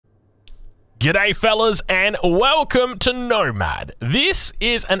G'day fellas and welcome to Nomad. This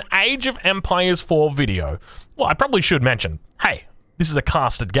is an Age of Empires 4 video. Well, I probably should mention, hey, this is a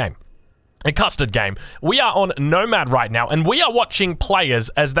casted game. A custom game. We are on Nomad right now and we are watching players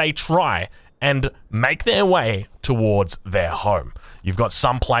as they try and make their way towards their home. You've got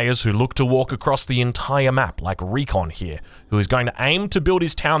some players who look to walk across the entire map, like Recon here, who is going to aim to build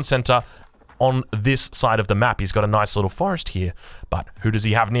his town center on this side of the map. He's got a nice little forest here, but who does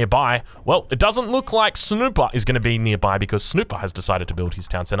he have nearby? Well, it doesn't look like Snooper is going to be nearby because Snooper has decided to build his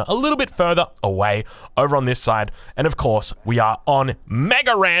town center a little bit further away over on this side. And of course, we are on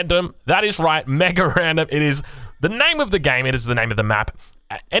Mega Random. That is right, Mega Random. It is the name of the game. It is the name of the map.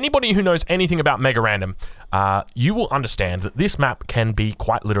 Anybody who knows anything about Mega Random, you will understand that this map can be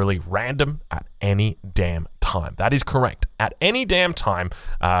quite literally random at any damn time. That is correct. At any damn time,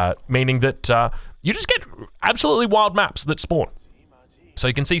 meaning that you just get absolutely wild maps that spawn. So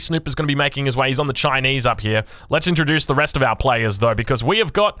you can see Snooper's going to be making his way. He's on the Chinese up here. Let's introduce the rest of our players, though, because we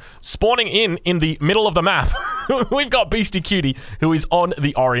have got spawning in the middle of the map. We've got Beastie Cutie, who is on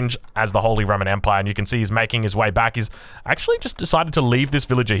the orange as the Holy Roman Empire, and you can see he's making his way back. He's actually just decided to leave this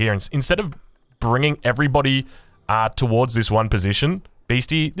villager here. And instead of bringing everybody towards this one position,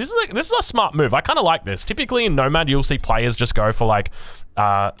 Beastie, this is a smart move. I kind of like this. Typically in Nomad, you'll see players just go for like,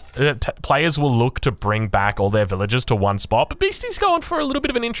 players will look to bring back all their villagers to one spot, but Beastie's going for a little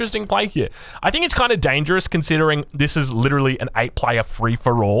bit of an interesting play here. I think it's kind of dangerous considering this is literally an 8-player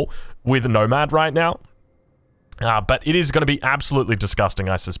free-for-all with Nomad right now. But it is going to be absolutely disgusting,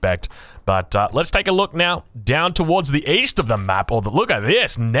 I suspect. But let's take a look now down towards the east of the map. Look at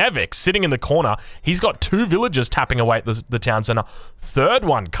this, Nevix sitting in the corner. He's got 2 villagers tapping away at the town center. Third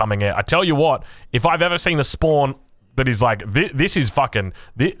one coming in. I tell you what, if I've ever seen a spawn that is like, this is fucking,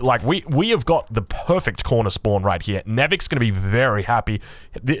 like we have got the perfect corner spawn right here. Nevix going to be very happy.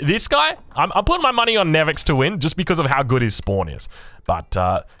 This guy, I'm putting my money on Nevix to win just because of how good his spawn is.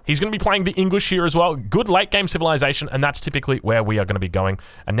 But he's going to be playing the English here as well. Good late game civilization, and that's typically where we are going to be going.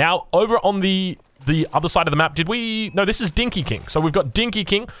 And now over on the other side of the map, no, this is Dinky King. So we've got Dinky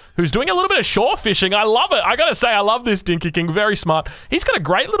King, who's doing a little bit of shore fishing. I love it. I gotta say, I love this Dinky King. Very smart. He's got a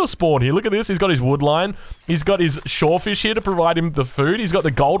great little spawn here. Look at this. He's got his wood line. He's got his shore fish here to provide him the food. He's got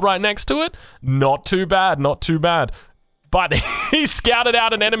the gold right next to it. Not too bad. Not too bad. But he scouted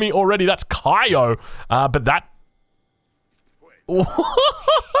out an enemy already. That's Kaio. But that...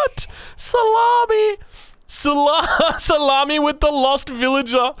 What? Salami! Salami with the lost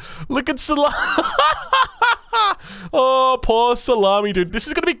villager. Look at Salami. Oh, poor Salami, dude. This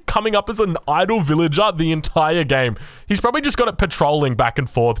is going to be coming up as an idle villager the entire game. He's probably just got it patrolling back and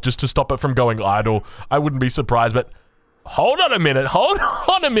forth just to stop it from going idle. I wouldn't be surprised, but hold on a minute. Hold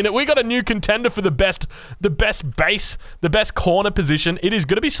on a minute. We got a new contender for the best base, the best corner position. It is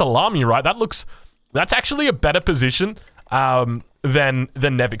going to be Salami, right? That's actually a better position than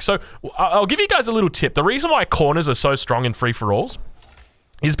Nevix. So I'll give you guys a little tip. The reason why corners are so strong in free-for-alls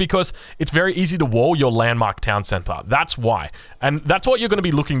is because it's very easy to wall your landmark town center. That's why. And that's what you're going to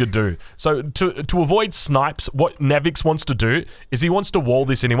be looking to do. So to avoid snipes, what Nevix wants to do is he wants to wall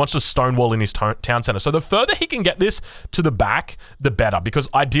this in. He wants to stonewall in his town center. So the further he can get this to the back, the better. Because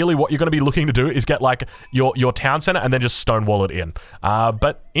ideally what you're going to be looking to do is get like your town center and then just stonewall it in.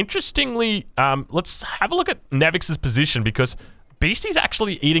 But interestingly, let's have a look at Nevix's position because Beastie's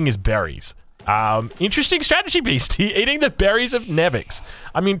actually eating his berries. Interesting strategy, Beastie, eating the berries of Nevix.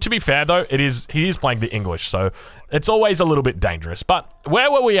 I mean, to be fair though, he is playing the English, so it's always a little bit dangerous. But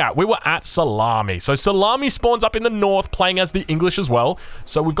where were we at? We were at Salami. So Salami spawns up in the north, playing as the English as well.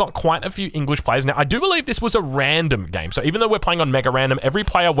 So we've got quite a few English players. Now, I do believe this was a random game. So even though we're playing on Mega Random, every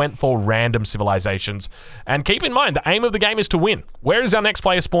player went for random civilizations. And keep in mind, the aim of the game is to win. Where is our next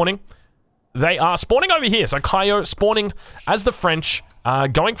player spawning? They are spawning over here. So Kaio spawning as the French,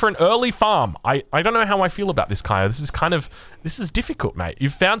 going for an early farm. I don't know how I feel about this, Kaio. This is difficult, mate.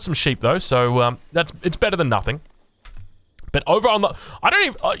 You've found some sheep though, so it's better than nothing. But over on the,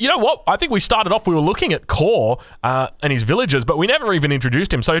 you know what? I think we started off, we were looking at Core and his villagers, but we never even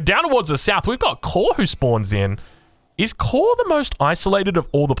introduced him. So down towards the south, we've got Core who spawns in. Is Core the most isolated of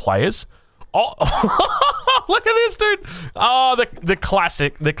all the players? Oh, look at this, dude. Oh, the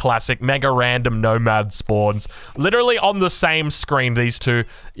classic Mega Random Nomad spawns. Literally on the same screen, these two.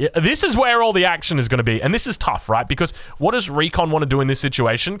 Yeah, this is where all the action is going to be. And this is tough, right? Because what does Recon want to do in this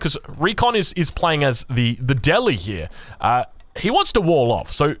situation? Because Recon is playing as the Delhi here. He wants to wall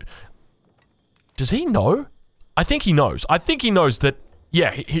off. So, does he know? I think he knows. I think he knows that.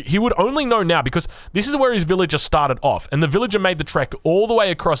 Yeah, he would only know now because this is where his villager started off. And the villager made the trek all the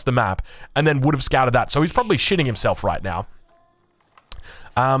way across the map and then would have scouted that. So he's probably shitting himself right now.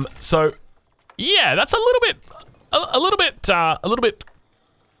 So Yeah, that's a little bit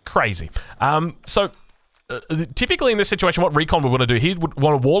crazy. Typically in this situation, what Recon would want to do, he would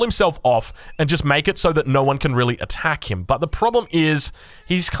want to wall himself off and just make it so that no one can really attack him. But the problem is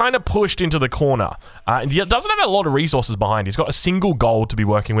he's kind of pushed into the corner and he doesn't have a lot of resources behind. He's got a single gold to be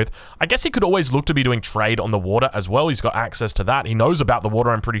working with. I guess he could always look to be doing trade on the water as well. He's got access to that. He knows about the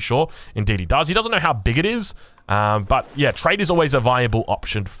water, I'm pretty sure. Indeed, he does. He doesn't know how big it is. But yeah, trade is always a viable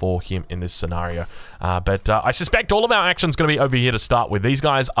option for him in this scenario. But I suspect all of our action's going to be over here to start with. These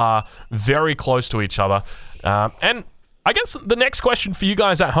guys are very close to each other. And I guess the next question for you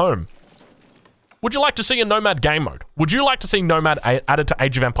guys at home, would you like to see a Nomad game mode? Would you like to see Nomad added to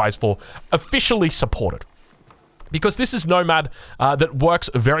Age of Empires 4 officially supported? Because this is Nomad that works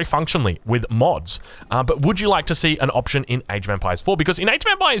very functionally with mods. But would you like to see an option in Age of Empires 4? Because in Age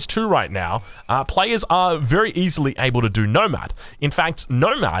of Empires 2 right now, players are very easily able to do Nomad. In fact,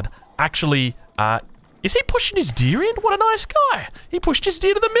 Nomad actually... is he pushing his deer in? What a nice guy. He pushed his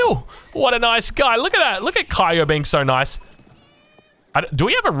deer to the mill. What a nice guy. Look at that. Look at Kaio being so nice. Do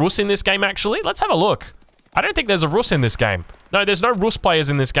we have a Rus in this game, actually? Let's have a look. I don't think there's a Rus in this game. No, there's no Rus players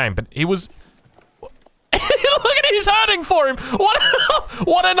in this game, but he was... Look at it, he's hurting for him.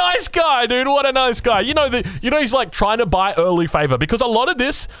 What a nice guy, dude. What a nice guy. You know he's like trying to buy early favor because a lot of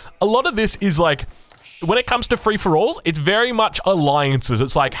this is like, when it comes to free-for-alls, it's very much alliances.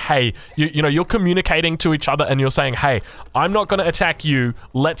 It's like, hey, you know, you're communicating to each other and you're saying, hey, I'm not going to attack you.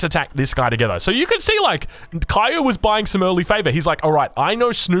 Let's attack this guy together. So you can see, like, Kaio was buying some early favor. He's like, all right, I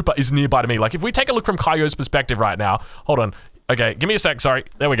know Snooper is nearby to me. Like, if we take a look from Kaio's perspective right now, hold on. Okay, give me a sec. Sorry.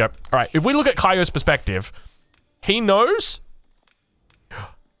 There we go. All right, if we look at Kaio's perspective, he knows.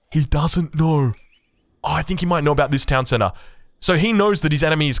 He doesn't know. Oh, I think he might know about this town center. So he knows that his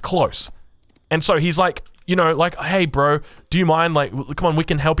enemy is close. And so he's like, you know, like, hey, bro, do you mind? Like, come on, we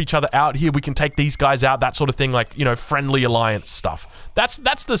can help each other out here. We can take these guys out, that sort of thing. Like, you know, friendly alliance stuff. That's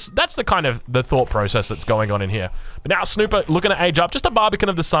the kind of the thought process that's going on in here. But now Snooper looking to age up. Just a Barbican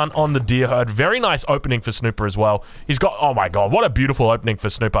of the Sun on the deer herd. Very nice opening for Snooper as well. He's got, oh my God, what a beautiful opening for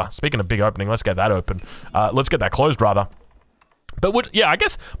Snooper. Speaking of big opening, let's get that open. Let's get that closed, rather. But yeah, I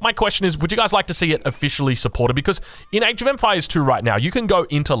guess my question is, would you guys like to see it officially supported? Because in Age of Empires 2 right now, you can go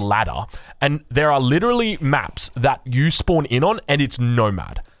into ladder and there are literally maps that you spawn in on and it's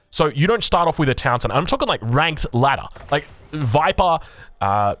Nomad. So you don't start off with a town center. I'm talking like ranked ladder, like Viper,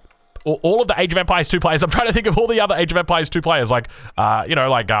 all of the Age of Empires 2 players. I'm trying to think of all the other Age of Empires 2 players, like, you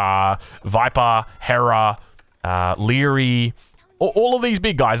know, like Viper, Hera, Leary, all of these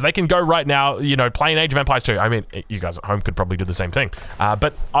big guys. They can go right now, you know, playing Age of Empires 2. I mean, you guys at home could probably do the same thing.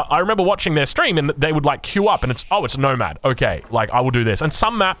 But I remember watching their stream and they would like queue up and it's Nomad. Okay, like I will do this. And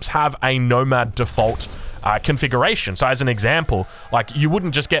some maps have a Nomad default configuration. So as an example, like you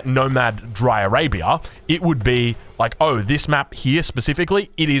wouldn't just get Nomad Dry Arabia. It would be like, oh, this map here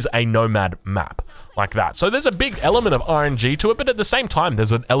specifically, it is a Nomad map like that. So there's a big element of RNG to it, but at the same time,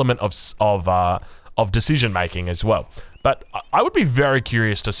 there's an element of decision making as well. But I would be very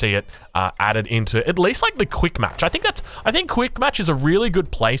curious to see it added into at least like the quick match. I think quick match is a really good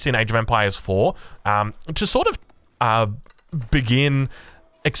place in Age of Empires 4 to sort of begin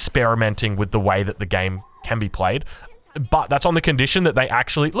experimenting with the way that the game can be played. But that's on the condition that they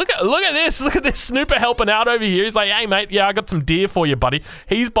actually look at this. Look at this Snooper helping out over here. He's like, hey mate, yeah, I got some deer for you, buddy.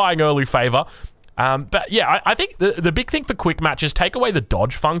 He's buying early favor. But yeah, I think the big thing for quick match is take away the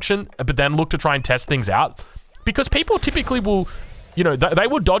dodge function, but then look to try and test things out. Because people typically will, you know, they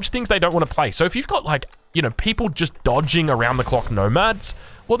will dodge things they don't want to play. So if you've got like, you know, people just dodging around the clock nomads,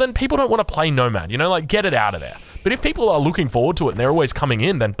 well then people don't want to play nomad, you know, like get it out of there. But if people are looking forward to it and they're always coming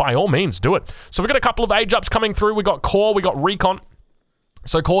in, then by all means do it. So we've got a couple of age ups coming through. We got Core, we got Recon.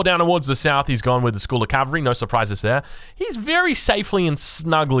 So Core down towards the south, he's gone with the School of Cavalry, no surprises there. He's very safely and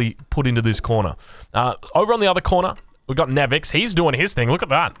snugly put into this corner. Over on the other corner, we've got Nevix. He's doing his thing. Look at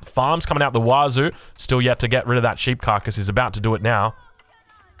that. Farms coming out the wazoo. Still yet to get rid of that sheep carcass. He's about to do it now.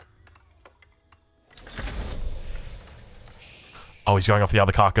 Oh, he's going off the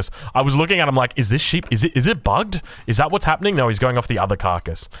other carcass. I was looking at him like, is this sheep, is it bugged? Is that what's happening? No, he's going off the other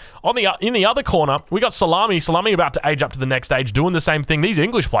carcass. In the other corner, we got Salami. Salami about to age up to the next stage, doing the same thing. These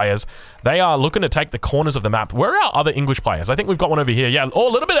English players, they are looking to take the corners of the map. Where are our other English players? I think we've got one over here. Yeah, oh,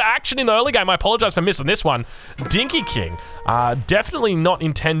 a little bit of action in the early game. I apologize for missing this one. Dinky King, definitely not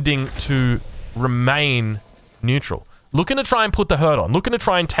intending to remain neutral. Looking to try and put the herd on. Looking to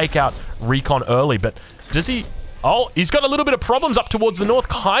try and take out Recon early, but does he... Oh, he's got a little bit of problems up towards the north.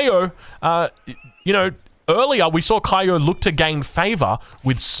 Kaio, you know, earlier we saw Kaio look to gain favor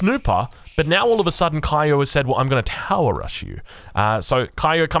with Snooper, But now all of a sudden, Kaio has said, well, I'm going to tower rush you. So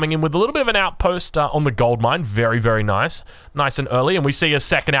Kaio coming in with a little bit of an outpost on the gold mine. Very, very nice. Nice and early. And we see a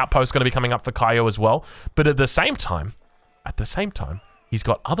second outpost going to be coming up for Kaio as well. But at the same time, he's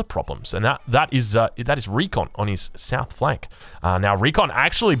got other problems. And that is Recon on his south flank. Now, Recon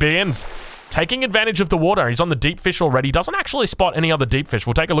actually begins taking advantage of the water. He's on the deep fish already. Doesn't actually spot any other deep fish.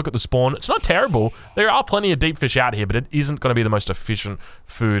 We'll take a look at the spawn. It's not terrible. There are plenty of deep fish out here, but it isn't going to be the most efficient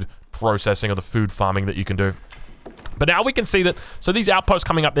food processing or the food farming that you can do. But now we can see that, so these outposts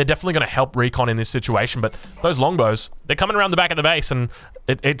coming up, they're definitely going to help Recon in this situation, but those longbows, they're coming around the back of the base, and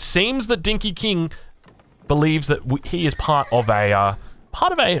it seems that Dinky King believes that he is part of a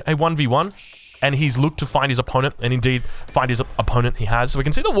 1v1, and he's looked to find his opponent, and indeed find his opponent he has. So we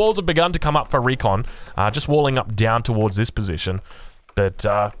can see the walls have begun to come up for Recon, just walling up down towards this position. But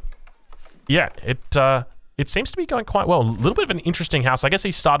yeah, it seems to be going quite well. A little bit of an interesting house. I guess he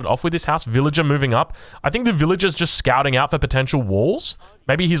started off with this house, villager moving up. I think the villager's just scouting out for potential walls.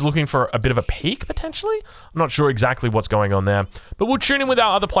 Maybe he's looking for a bit of a peek, potentially? I'm not sure exactly what's going on there. But we'll tune in with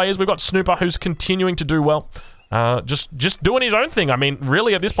our other players. We've got Snooper, who's continuing to do well. Just doing his own thing. I mean,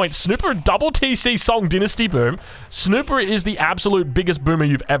 really, at this point, Snooper double TC Song Dynasty boom. Snooper is the absolute biggest boomer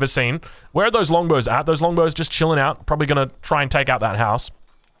you've ever seen. Where are those longbows at? Those longbows just chilling out. Probably going to try and take out that house.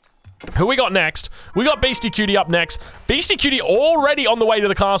 Who we got next? We got Beastie Cutie up next. Beastie Cutie already on the way to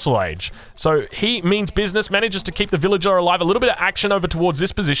the Castle Age. So he means business, manages to keep the villager alive. A little bit of action over towards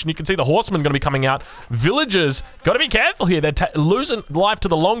this position. You can see the horsemen going to be coming out. Villagers, got to be careful here. They're losing life to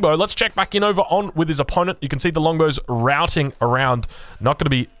the longbow. Let's check back in over on with his opponent. You can see the longbows routing around. Not going to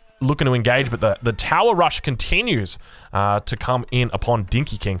be looking to engage, but the tower rush continues to come in upon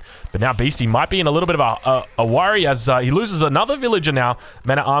Dinky King. But now Beastie might be in a little bit of a worry as he loses another villager now.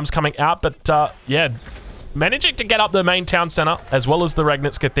 Men-at-Arms coming out, but yeah, managing to get up the main town center as well as the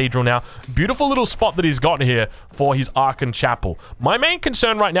Regnitz Cathedral now. Beautiful little spot that he's got here for his Archon Chapel. My main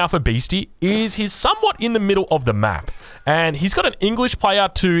concern right now for Beastie is he's somewhat in the middle of the map, and he's got an English player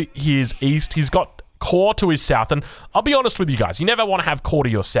to his east. He's got Core to his south, and I'll be honest with you guys, you never want to have Core to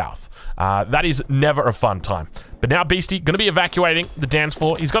your south. That is never a fun time. But now Beastie going to be evacuating the dance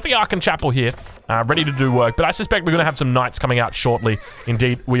floor. He's got the Archon Chapel here, ready to do work, but I suspect we're going to have some knights coming out shortly.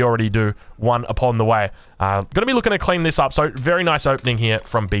 Indeed, we already do. One upon the way. Going to be looking to clean this up, so very nice opening here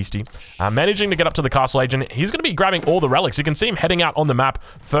from Beastie. Managing to get up to the Castle Age, and he's going to be grabbing all the relics. You can see him heading out on the map.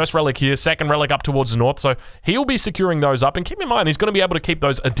 First relic here, second relic up towards the north, so he'll be securing those up. And keep in mind, he's going to be able to keep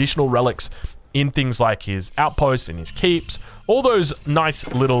those additional relics in things like his outposts and his keeps, all those nice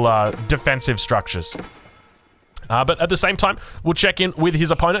little defensive structures. But at the same time, we'll check in with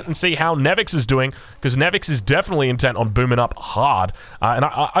his opponent and see how Nevix is doing, because Nevix is definitely intent on booming up hard. And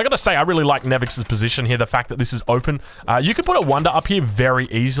I gotta say, I really like Nevix's position here, the fact that this is open. You could put a Wonder up here very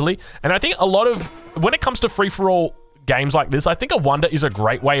easily, and I think a lot of, when it comes to free-for-all games like this, I think a Wonder is a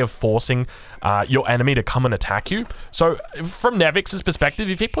great way of forcing your enemy to come and attack you. So from Nevix's perspective,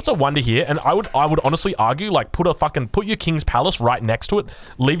 if he puts a Wonder here, and I would honestly argue, like, put your King's Palace right next to it,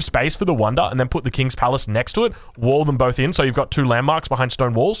 leave space for the Wonder, and then put the King's Palace next to it, wall them both in, so you've got two landmarks behind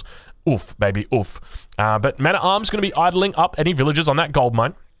stone walls. Oof, baby, oof. But Men-at-Arms going to be idling up any villagers on that gold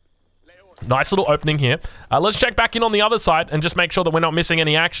mine. Nice little opening here. Let's check back in on the other side and just make sure that we're not missing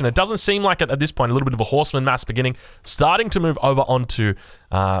any action. It doesn't seem like it at this point. A little bit of a horseman mass beginning, starting to move over onto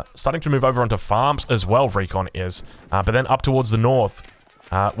farms as well. Recon is, but then up towards the north,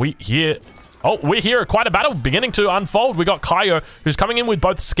 we hear quite a battle beginning to unfold. We got Kaio, who's coming in with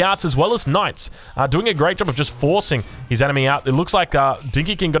both scouts as well as knights, doing a great job of just forcing his enemy out. It looks like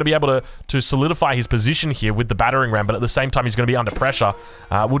Dinky King going to be able to solidify his position here with the battering ram, but at the same time, he's going to be under pressure.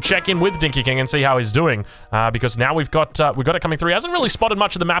 We'll check in with Dinky King and see how he's doing, because now we've got it coming through. He hasn't really spotted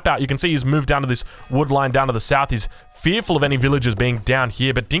much of the map out. You can see he's moved down to this wood line down to the south. He's fearful of any villagers being down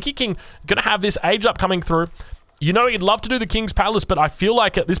here, but Dinky King going to have this age up coming through. You know, he'd love to do the King's Palace, but I feel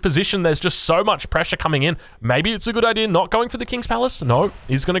like at this position, there's just so much pressure coming in. Maybe it's a good idea not going for the King's Palace. No,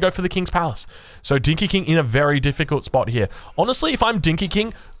 he's going to go for the King's Palace. So Dinky King in a very difficult spot here. Honestly, if I'm Dinky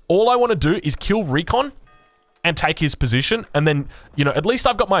King, all I want to do is kill Recon and take his position, and then, you know, at least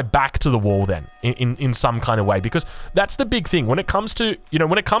I've got my back to the wall then, in some kind of way, because that's the big thing. When it comes to, you know,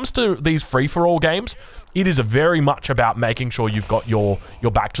 when it comes to these free-for-all games, it is very much about making sure you've got your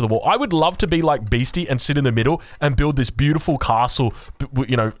back to the wall. I would love to be like Beastie and sit in the middle and build this beautiful castle,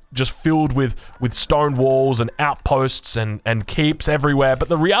 you know, just filled with stone walls and outposts and keeps everywhere, but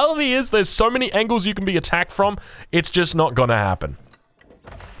the reality is there's so many angles you can be attacked from, it's just not gonna happen.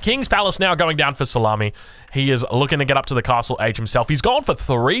 King's Palace now going down for Salami. He is looking to get up to the castle age himself. He's gone for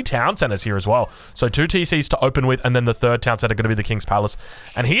 3 town centers here as well. So 2 TCs to open with, and then the 3rd town center going to be the King's Palace.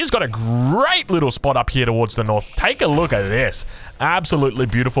 And he has got a great little spot up here towards the north. Take a look at this. Absolutely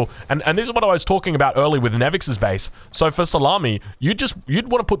beautiful. And this is what I was talking about earlier with Nevix's base. So for Salami, you'd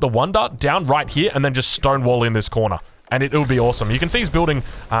want to put the Wonder down right here and then just stonewall in this corner. And it would be awesome. You can see he's building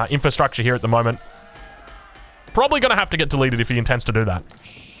infrastructure here at the moment. Probably going to have to get deleted if he intends to do that.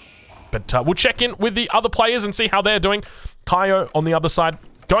 But we'll check in with the other players and see how they're doing. Kaio on the other side,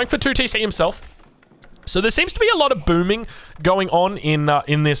 going for 2 TC himself. So there seems to be a lot of booming going on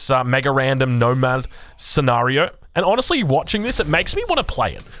in this mega random nomad scenario. And honestly, watching this, it makes me want to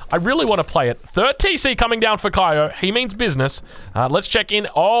play it. I really want to play it. 3rd TC coming down for Kaio. He means business. Let's check in.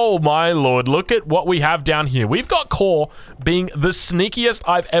 Oh, my lord. Look at what we have down here. We've got Core being the sneakiest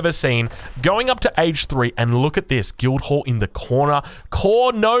I've ever seen, going up to age 3. And look at this. Guildhall in the corner.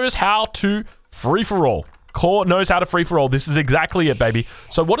 Core knows how to free-for-all. Core knows how to free-for-all. This is exactly it, baby.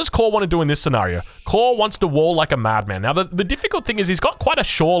 So what does Core want to do in this scenario? Core wants to wall like a madman. Now, the difficult thing is he's got quite a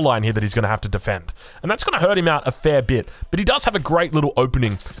shoreline here that he's going to have to defend. And that's going to hurt him out a fair bit. But he does have a great little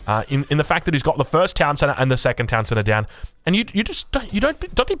opening in the fact that he's got the 1st town center and the 2nd town center down. And you just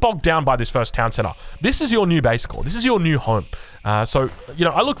don't be bogged down by this 1st town center. This is your new base, Core. This is your new home. So, you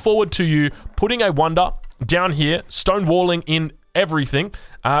know, I look forward to you putting a Wonder down here, stonewalling in everything,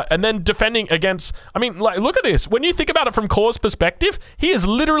 and then defending against... I mean, like, look at this. When you think about it from Core's perspective, he is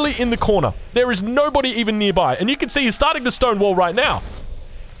literally in the corner. There is nobody even nearby, and you can see he's starting to stonewall right now.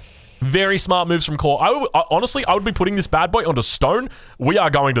 Very smart moves from Core. Honestly, I would be putting this bad boy onto stone. We are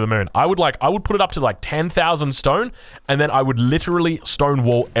going to the moon. I would put it up to like 10,000 stone, and then I would literally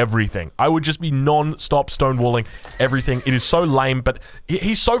stonewall everything. I would just be non-stop stonewalling everything. It is so lame, but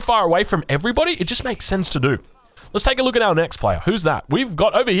he's so far away from everybody, it just makes sense to do. Let's take a look at our next player. Who's that? We've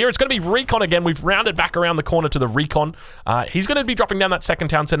got over here, it's going to be Recon again. We've rounded back around the corner to the Recon. He's going to be dropping down that 2nd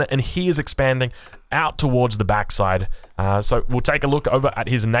town center, and he is expanding out towards the backside. So we'll take a look over at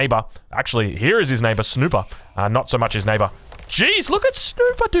his neighbor. Actually, here is his neighbor, Snooper. Not so much his neighbor. Jeez, look at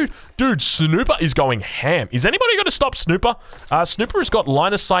Snooper, dude. Dude, Snooper is going ham. Is anybody going to stop Snooper? Snooper has got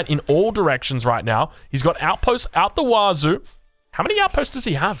line of sight in all directions right now. He's got outposts out the wazoo. How many outposts does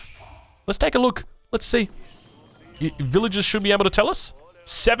he have? Let's take a look. Let's see. Villagers should be able to tell us.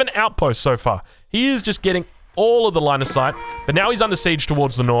 7 outposts so far. He is just getting all of the line of sight, but now he's under siege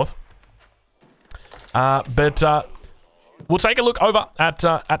towards the north. We'll take a look over at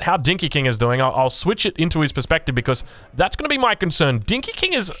how Dinky King is doing. I'll switch it into his perspective because that's going to be my concern. Dinky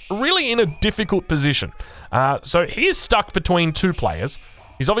King is really in a difficult position. So he is stuck between 2 players.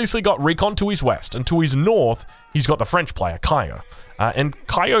 He's obviously got Recon to his west, and to his north, he's got the French player, Kaio. And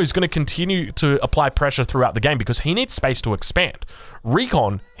Kaio is going to continue to apply pressure throughout the game because he needs space to expand.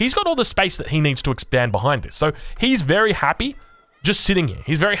 Recon, he's got all the space that he needs to expand behind this. So he's very happy just sitting here.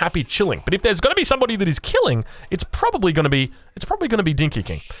 He's very happy chilling. But if there's going to be somebody that is killing, it's probably going to be Dinky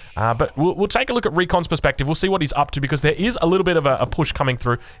King. But we'll take a look at Recon's perspective. We'll see what he's up to because there is a little bit of a push coming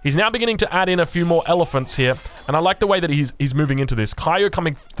through. He's now beginning to add in a few more elephants here, and I like the way that he's moving into this. Kaio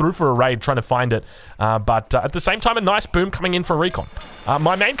coming through for a raid, trying to find it, but at the same time, a nice boom coming in for Recon.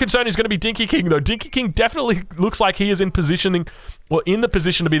 My main concern is going to be Dinky King, though. Dinky King definitely looks like he is in the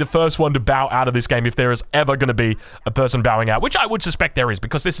position to be the first one to bow out of this game if there is ever going to be a person bowing out, which I would suspect there is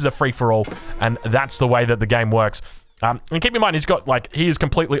because this is a free-for-all, and that's the way that the game works. And keep in mind, he is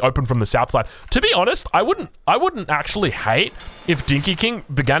completely open from the south side. To be honest, I wouldn't actually hate if Dinky King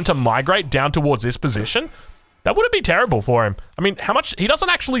began to migrate down towards this position. That wouldn't be terrible for him. I mean, he doesn't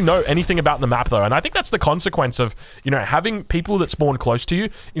actually know anything about the map, though, and I think that's the consequence of, having people that spawn close to you,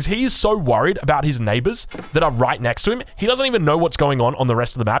 is he is so worried about his neighbors that are right next to him. He doesn't even know what's going on the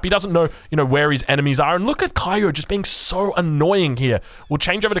rest of the map. He doesn't know, where his enemies are, and look at Kaio just being so annoying here. We'll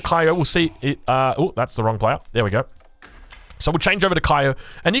change over to Kaio. We'll see it. Oh, that's the wrong player. There we go. So we'll change over to Kaio,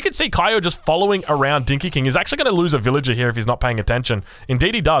 and you can see Kaio just following around Dinky King. He's actually going to lose a villager here if he's not paying attention.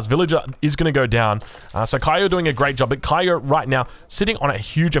 Indeed he does. Villager is going to go down. So Kaio doing a great job, but Kaio right now sitting on a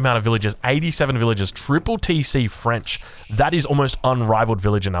huge amount of villagers, 87 villagers, triple TC French. That is almost unrivaled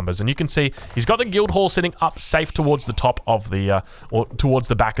villager numbers, and you can see he's got the guild hall sitting up safe towards the top of the, or towards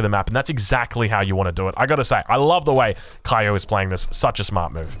the back of the map, and that's exactly how you want to do it. I got to say, I love the way Kaio is playing this. Such a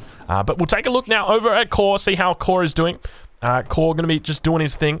smart move. But we'll take a look now over at Core, see how Core is doing. Core going to be just doing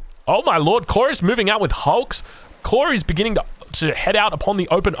his thing. Oh my lord, Core is moving out with hulks. Core is beginning to head out upon the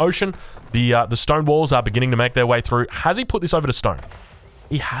open ocean. The stone walls are beginning to make their way through. Has he put this over to stone?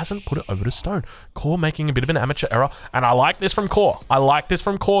 He hasn't put it over to stone. Core making a bit of an amateur error, and I like this from Core. I like this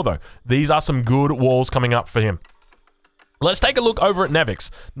from Core, though. These are some good walls coming up for him. Let's take a look over at Nevix.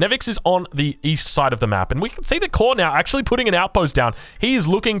 Nevix is on the east side of the map, and we can see the core now actually putting an outpost down. He is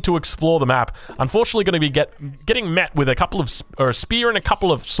looking to explore the map. Unfortunately, going to be getting met with a spear and a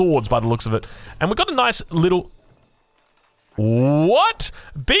couple of swords by the looks of it. And we've got a nice little... What?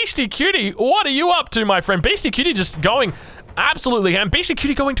 Beastie Cutie, what are you up to, my friend? Beastie Cutie just going absolutely ham. Beastie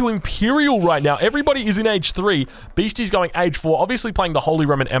Cutie going to Imperial right now. Everybody is in Age 3. Beastie's going Age 4, obviously playing the Holy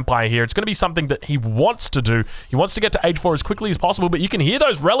Roman Empire here. It's going to be something that he wants to do. He wants to get to Age 4 as quickly as possible, but you can hear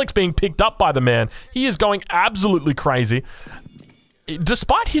those relics being picked up by the man. He is going absolutely crazy.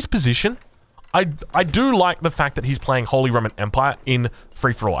 Despite his position, I do like the fact that he's playing Holy Roman Empire in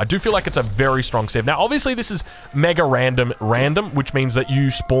free-for-all. I do feel like it's a very strong civ. Now, obviously, this is mega random, which means that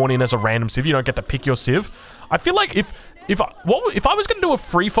you spawn in as a random civ. You don't get to pick your civ. I feel like if I was going to do a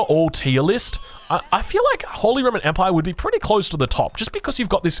free-for-all tier list, I feel like Holy Roman Empire would be pretty close to the top, just because you've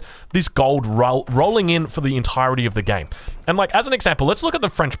got this gold rolling in for the entirety of the game. And like, as an example, let's look at the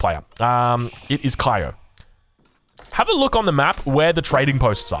French player. It is Caio. Have a look on the map where the trading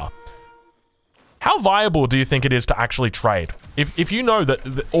posts are. How viable do you think it is to actually trade? If you know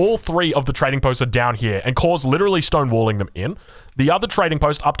that all 3 of the trading posts are down here and Core's literally stonewalling them in, the other trading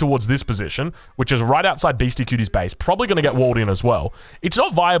post up towards this position, which is right outside Beastie Cutie's base, probably going to get walled in as well. It's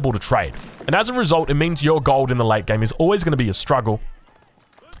not viable to trade. And as a result, it means your gold in the late game is always going to be a struggle.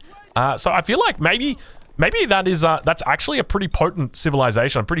 So I feel like maybe that is that's actually a pretty potent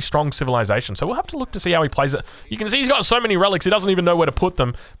civilization, a pretty strong civilization. So we'll have to look to see how he plays it. You can see he's got so many relics, he doesn't even know where to put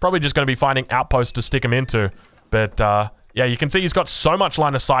them. Probably just going to be finding outposts to stick them into. But yeah, you can see he's got so much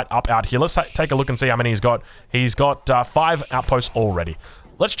line of sight up out here. Let's take a look and see how many he's got. He's got 5 outposts already.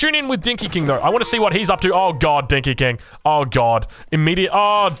 Let's tune in with Dinky King, though. I want to see what he's up to. Oh, God, Dinky King. Oh, God.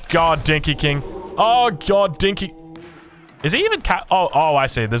 Oh, God, Dinky King. Oh, God, Dinky... Is he even... Oh, I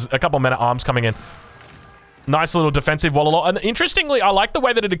see. There's a couple men at arms coming in. Nice little defensive Wololo. And interestingly, I like the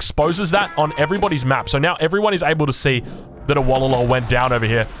way that it exposes that on everybody's map. So now everyone is able to see that a Wololo went down over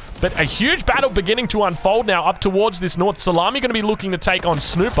here. But a huge battle beginning to unfold now up towards this north. Salami going to be looking to take on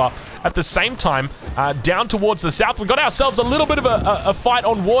Snooper. At the same time, down towards the south, we've got ourselves a little bit of a fight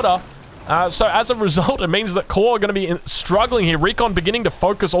on water. So as a result, it means that Core are going to be struggling here. Recon beginning to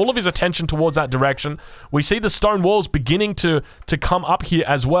focus all of his attention towards that direction. We see the stone walls beginning to come up here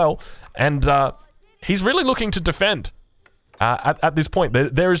as well. And... he's really looking to defend at this point.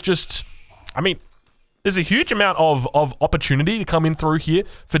 There is just... I mean, there's a huge amount of opportunity to come in through here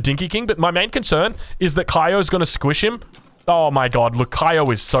for Dinky King, but my main concern is that Caio is going to squish him. Oh my god, look,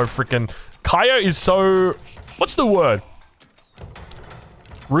 Caio is so freaking... Caio is so... What's the word?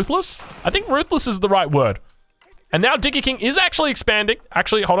 Ruthless? I think ruthless is the right word. And now Dinky King is actually expanding.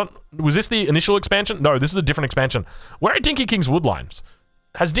 Actually, hold on. Was this the initial expansion? No, this is a different expansion. Where are Dinky King's woodlines?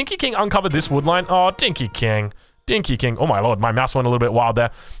 Has Dinky King uncovered this woodline? Oh, Dinky King. Dinky King. Oh my lord, my mouse went a little bit wild there.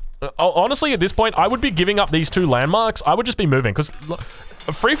 Honestly, at this point, I would be giving up these 2 landmarks. I would just be moving, because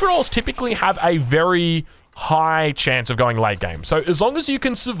free-for-alls typically have a very high chance of going late game. So as long as you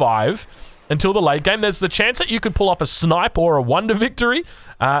can survive until the late game, there's the chance that you could pull off a snipe or a wonder victory.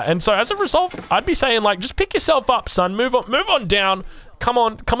 And so as a result, I'd be saying, like, just pick yourself up, son. Move on down. Come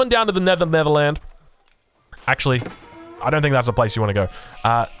on down to the Netherland. Actually... I don't think that's the place you want to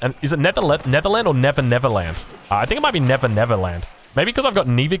go. And is it Netherland or Neverland? I think it might be Neverland. Maybe because I've got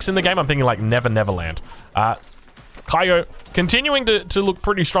Nevix in the game, I'm thinking like Neverland. Caio continuing to look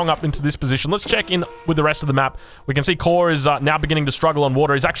pretty strong up into this position. Let's check in with the rest of the map. We can see Core is now beginning to struggle on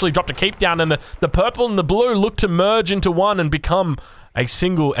water. He's actually dropped a keep down, and the purple and the blue look to merge into one and become a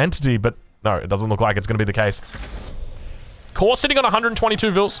single entity. But no, it doesn't look like it's going to be the case. Core sitting on 122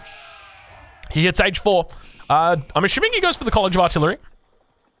 vils. He hits Age 4. I'm assuming he goes for the College of Artillery.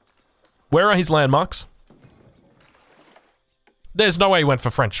 Where are his landmarks? There's no way he went for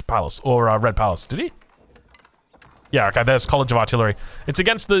French Palace or Red Palace, did he? Yeah, okay, there's College of Artillery. It's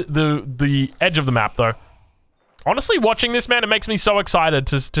against the edge of the map, though. Honestly, watching this, man, it makes me so excited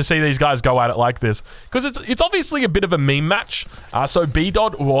to see these guys go at it like this. Because it's obviously a bit of a meme match. So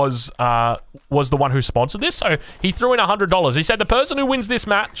B-Dot was the one who sponsored this. So he threw in $100. He said, the person who wins this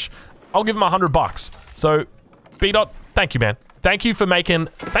match, I'll give him $100. So... B-Dot, thank you, man. Thank you for making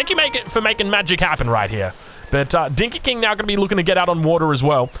magic happen right here. But Dinky King now going to be looking to get out on water as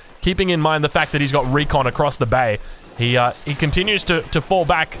well, keeping in mind the fact that he's got recon across the bay. He continues to fall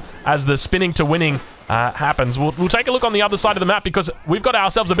back as the spinning to winning happens. We'll take a look on the other side of the map, because we've got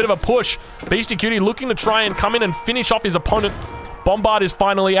ourselves a bit of a push. Beastie Cutie looking to try and come in and finish off his opponent. Bombard is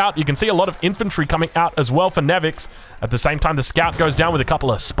finally out. You can see a lot of infantry coming out as well for Nevix. At the same time, the scout goes down with a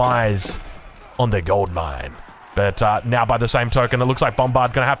couple of spies on their gold mine. But now, by the same token, it looks like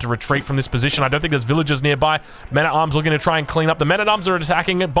Bombard going to have to retreat from this position. I don't think there's villagers nearby. Men-at-Arms looking to try and clean up. The Men-at-Arms are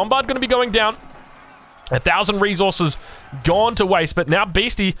attacking it. Bombard going to be going down. 1,000 resources gone to waste, but now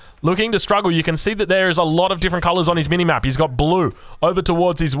Beastie looking to struggle. You can see that there is a lot of different colors on his minimap. He's got blue over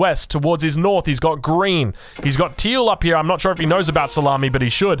towards his west, towards his north. He's got green. He's got teal up here. I'm not sure if he knows about Salami, but he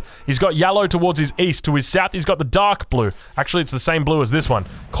should. He's got yellow towards his east. To his south, he's got the dark blue. Actually, it's the same blue as this one.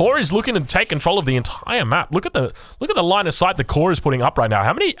 Core is looking to take control of the entire map. Look at the line of sight the Core is putting up right now.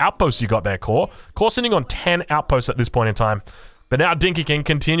 How many outposts you got there, Core? Core sitting on 10 outposts at this point in time. But now Dinky King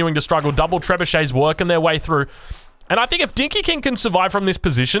continuing to struggle. Double trebuchets working their way through. And I think if Dinky King can survive from this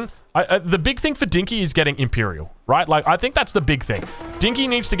position, the big thing for Dinky is getting Imperial, right? Like, I think that's the big thing. Dinky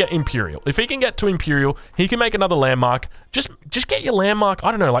needs to get Imperial. If he can get to Imperial, he can make another landmark. Just get your landmark,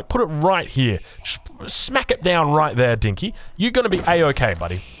 I don't know, like put it right here. Just smack it down right there, Dinky. You're going to be A-okay,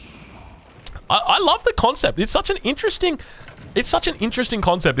 buddy. I love the concept. It's such an interesting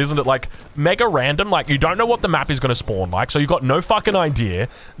concept, isn't it? Like, mega random. Like, you don't know what the map is going to spawn like, so you've got no fucking idea.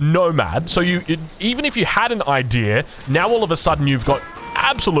 Nomad. So even if you had an idea, now all of a sudden you've got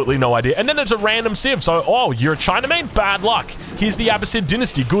absolutely no idea. And then it's a random civ. So, oh, you're a Chinaman? Bad luck. Here's the Abbasid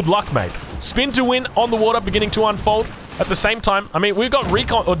dynasty. Good luck, mate. Spin to win on the water beginning to unfold. At the same time, I mean, we've got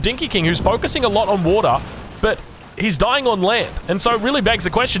Recon or Dinky King who's focusing a lot on water, but he's dying on land. And so it really begs the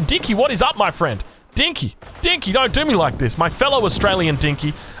question, Dinky, what is up, my friend? Dinky, don't do me like this. My fellow Australian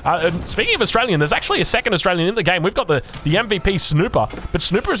Dinky. Speaking of Australian, there's actually a second Australian in the game. We've got the MVP Snooper, but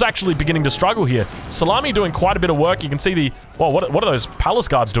Snooper is actually beginning to struggle here. Salami doing quite a bit of work. You can see the, well, what are those Palace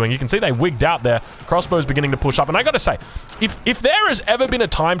Guards doing? You can see they wigged out there. Crossbow's beginning to push up. And I gotta say, if there has ever been a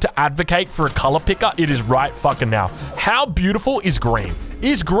time to advocate for a color picker, it is right fucking now. How beautiful is green?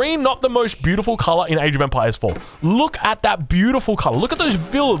 Is green not the most beautiful color in Age of Empires 4? Look at that beautiful color. Look at those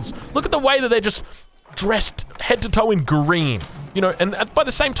villains. Look at the way that they're just dressed head to toe in green. You know, and by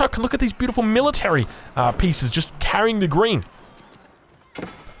the same token, look at these beautiful military pieces just carrying the green.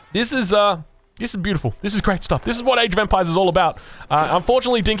 This is beautiful. This is great stuff. This is what Age of Empires is all about.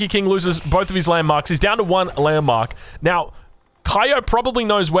 Unfortunately, Dinky King loses both of his landmarks. He's down to one landmark. Now, Kaio probably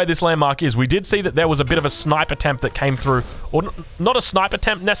knows where this landmark is. We did see that there was a bit of a snipe attempt that came through. Or not a snipe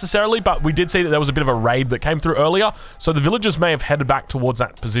attempt necessarily, but we did see that there was a bit of a raid that came through earlier. So the villagers may have headed back towards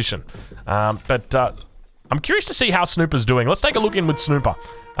that position. But I'm curious to see how Snooper's doing. Let's take a look in with Snooper.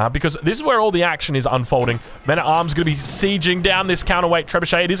 Because this is where all the action is unfolding. Men-at-Arms going to be sieging down this counterweight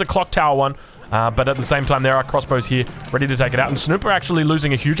trebuchet. It is a clock tower one. But at the same time, there are crossbows here ready to take it out. And Snooper actually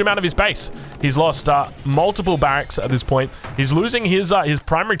losing a huge amount of his base. He's lost multiple barracks at this point. He's losing his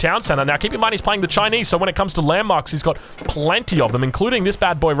primary town center. Now, keep in mind, he's playing the Chinese. So when it comes to landmarks, he's got plenty of them, including this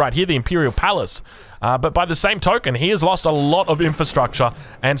bad boy right here, the Imperial Palace. But by the same token, he has lost a lot of infrastructure,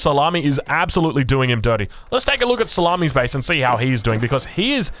 and Salami is absolutely doing him dirty. Let's take a look at Salami's base and see how he's doing, because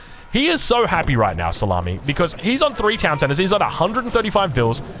he is so happy right now, Salami, because he's on 3 town centers. He's on 135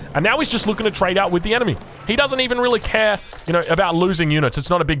 bills, and now he's just looking to trade out with the enemy. He doesn't even really care, you know, about losing units. It's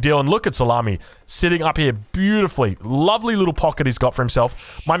not a big deal. And look at Salami sitting up here beautifully. Lovely little pocket he's got for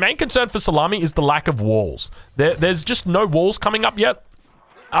himself. My main concern for Salami is the lack of walls. There's just no walls coming up yet.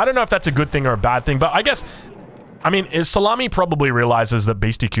 I don't know if that's a good thing or a bad thing, but I guess, I mean, Salami probably realizes that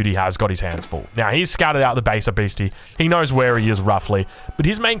Beastie Cutie has got his hands full. Now, he's scouted out the base of Beastie. He knows where he is roughly, but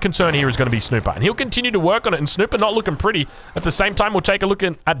his main concern here is going to be Snooper, and he'll continue to work on it, and Snooper not looking pretty. At the same time, we'll take a look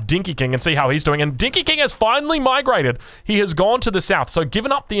at Dinky King and see how he's doing, and Dinky King has finally migrated. He has gone to the south, so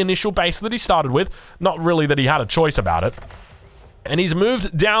given up the initial base that he started with, not really that he had a choice about it. And he's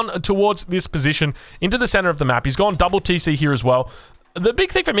moved down towards this position into the center of the map. He's gone double TC here as well. The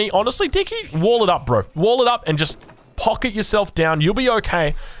big thing for me, honestly, Dinky, wall it up, bro. Wall it up and just pocket yourself down. You'll be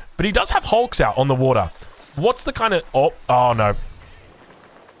okay. But he does have Hulks out on the water. What's the kind of... Oh no.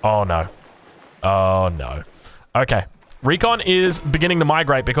 Oh, no. Oh, no. Okay. Recon is beginning to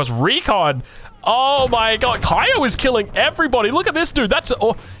migrate because Recon... Oh, my God. Kaio is killing everybody. Look at this dude.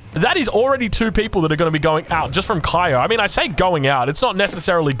 That is already 2 people that are going to be going out just from Kaio. I mean, I say going out. It's not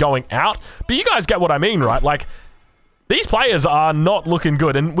necessarily going out. But you guys get what I mean, right? Like... These players are not looking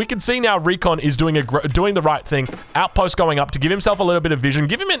good, and we can see now Recon is doing the right thing. Outpost going up to give himself a little bit of vision,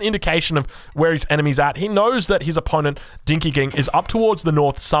 give him an indication of where his enemy's at. He knows that his opponent, Dinky King, is up towards the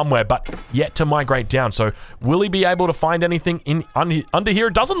north somewhere, but yet to migrate down. So will he be able to find anything under here?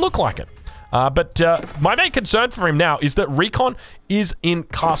 It doesn't look like it. But my main concern for him now is that Recon is in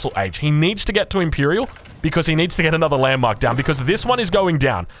Castle Age. He needs to get to Imperial, because he needs to get another landmark down, because this one is going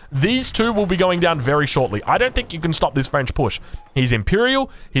down. These two will be going down very shortly. I don't think you can stop this French push. He's Imperial,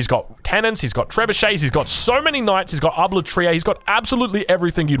 he's got cannons, he's got trebuchets, he's got so many knights, he's got Arbaletrier, he's got absolutely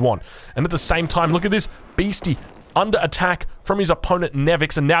everything you'd want. And at the same time, look at this beastie under attack from his opponent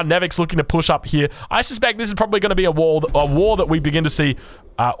Nevix, and now Nevix looking to push up here. I suspect this is probably going to be a war that we begin to see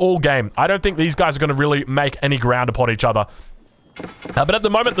all game. I don't think these guys are going to really make any ground upon each other. But at the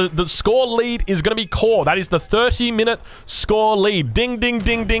moment, the score lead is going to be Core. That is the 30-minute score lead. Ding, ding,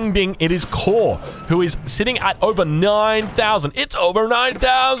 ding, ding, ding. It is Core, who is sitting at over 9,000. It's over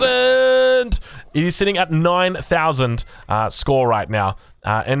 9,000! It is sitting at 9,000 score right now.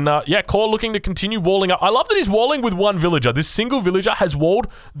 Yeah, Core looking to continue walling up. I love that he's walling with one villager. This single villager has walled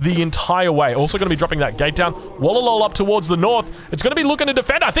the entire way. Also going to be dropping that gate down. Wallalol up towards the north. It's going to be looking to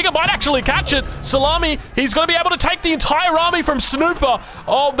defend. I think it might actually catch it. Salami, he's going to be able to take the entire army from Snooper.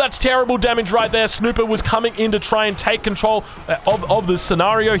 Oh, that's terrible damage right there. Snooper was coming in to try and take control of the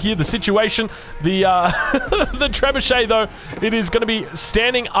scenario here, the situation. The, the trebuchet, though, it is going to be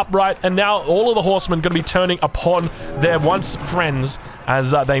standing upright, and now all of the horsemen going to be turning upon their once friends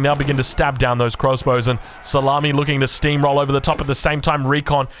as they now begin to stab down those crossbows, and Salami looking to steamroll over the top at the same time.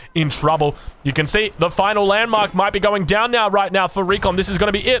 Recon in trouble. You can see the final landmark might be going down now, right now for Recon. This is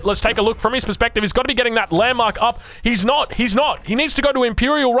going to be it. Let's take a look from his perspective. He's got to be getting that landmark up. He's not. He needs to go to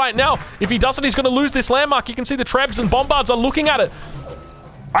Imperial right now. If he doesn't, he's going to lose this landmark. You can see the Trebs and Bombards are looking at it.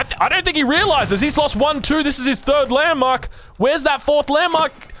 I don't think he realizes he's lost 1, 2. This is his third landmark. Where's that fourth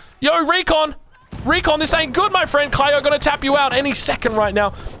landmark? Yo, Recon, this ain't good, my friend. Kaio gonna tap you out any second right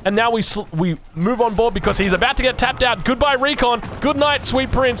now. And now we move on board because he's about to get tapped out. Goodbye, Recon. Good night,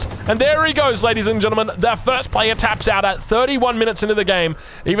 sweet prince. And there he goes, ladies and gentlemen. Their first player taps out at 31 minutes into the game,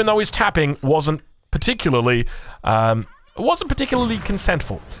 even though his tapping wasn't particularly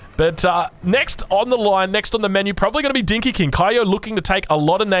consentful. But next on the line, next on the menu, probably going to be Dinky King. Kaio looking to take a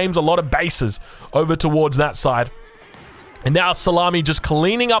lot of names, a lot of bases over towards that side. And now Salami just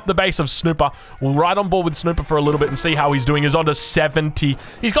cleaning up the base of Snooper. We'll ride on board with Snooper for a little bit and see how he's doing. He's on to 70.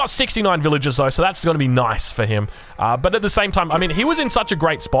 He's got 69 villagers, though, so that's going to be nice for him. But at the same time, I mean, he was in such a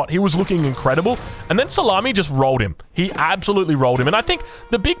great spot. He was looking incredible. And then Salami just rolled him. He absolutely rolled him. And I think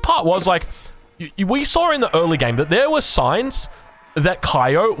the big part was, like, we saw in the early game that there were signs that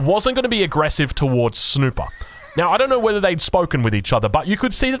Kaio wasn't going to be aggressive towards Snooper. Now, I don't know whether they'd spoken with each other, but you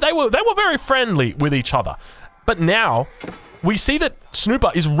could see that they were very friendly with each other. But now, we see that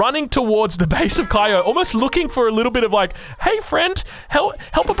Snooper is running towards the base of Kaio, almost looking for a little bit of like, hey friend, help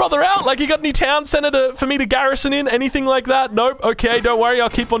a brother out. Like, you got any town center for me to garrison in? Anything like that? Nope. Okay, don't worry.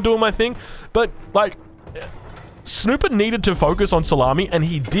 I'll keep on doing my thing. But, like, Snooper needed to focus on Salami, and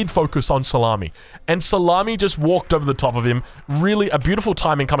he did focus on Salami. And Salami just walked over the top of him. Really a beautiful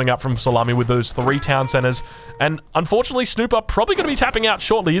timing coming up from Salami with those 3 town centers. And unfortunately, Snooper probably going to be tapping out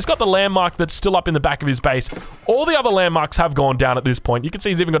shortly. He's got the landmark that's still up in the back of his base. All the other landmarks have gone down at this point. You can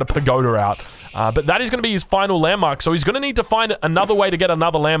see he's even got a pagoda out. But that is going to be his final landmark, so he's going to need to find another way to get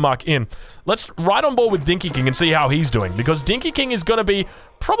another landmark in. Let's ride on board with Dinky King and see how he's doing, because Dinky King is going to be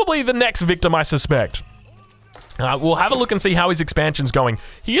probably the next victim, I suspect. We'll have a look and see how his expansion's going.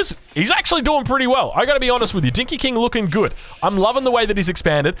 He's actually doing pretty well. I gotta be honest with you. Dinky King looking good. I'm loving the way that he's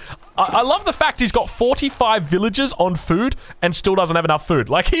expanded. I love the fact he's got 45 villages on food and still doesn't have enough food.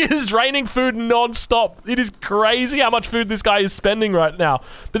 Like, he is draining food non-stop. It is crazy how much food this guy is spending right now.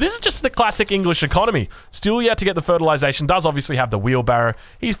 But this is just the classic English economy. Still yet to get the fertilization. Does obviously have the wheelbarrow.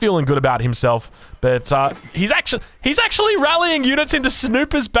 He's feeling good about himself. But he's actually rallying units into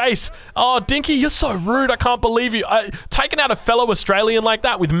Snooper's base. Oh, Dinky, you're so rude. I can't believe you. Taking out a fellow Australian like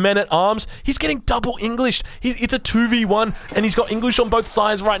that with men-at-arms. He's getting double English. It's a 2v1, and he's got English on both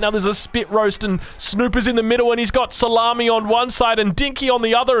sides right now. There's a spit roast, and Snooper's in the middle, and he's got Salami on one side and Dinky on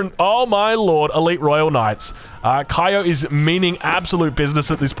the other, and oh my lord, Elite Royal Knights. Kaio is meaning absolute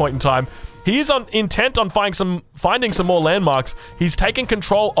business at this point in time. He is intent on finding some more landmarks. He's taken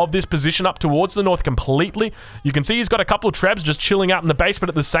control of this position up towards the north completely. You can see he's got a couple of Trebs just chilling out in the base, but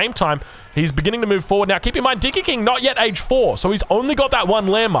at the same time, he's beginning to move forward. Now, keep in mind, Dinky King not yet age 4, so he's only got that one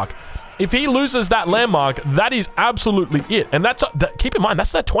landmark. If he loses that landmark, that is absolutely it. And keep in mind,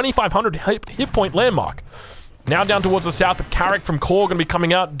 that's that 2,500 hit point landmark. Now down towards the south, Carrick from Core going to be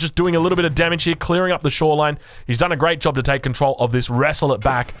coming out, just doing a little bit of damage here, clearing up the shoreline. He's done a great job to take control of this, wrestle it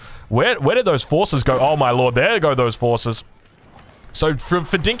back. Where did those forces go? Oh my lord, there go those forces. So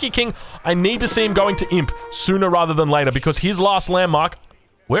for Dinky King, I need to see him going to Imp sooner rather than later, because his last landmark...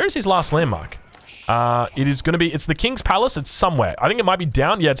 Where is his last landmark? It's the King's Palace. It's somewhere. I think it might be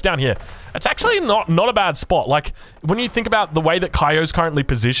down. Yeah, it's down here. It's actually not a bad spot. Like, when you think about the way that Kaio's currently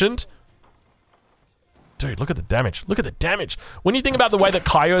positioned... dude, look at the damage. Look at the damage. When you think about the way that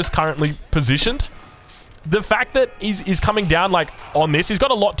Kaio is currently positioned, the fact that he's coming down like on this, he's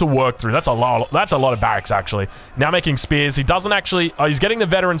got a lot to work through. That's a lot of barracks actually. Now making spears. He doesn't actually, he's getting the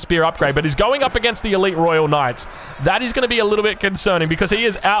veteran spear upgrade, but he's going up against the elite Royal Knights. That is going to be a little bit concerning because he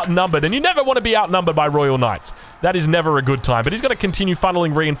is outnumbered, and you never want to be outnumbered by Royal Knights. That is never a good time, but he's going to continue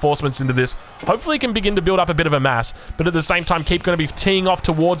funneling reinforcements into this. Hopefully he can begin to build up a bit of a mass, but at the same time keep going to be teeing off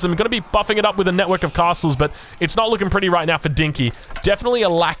towards them. Going to be buffing it up with a network of castles, but it's not looking pretty right now for Dinky. Definitely a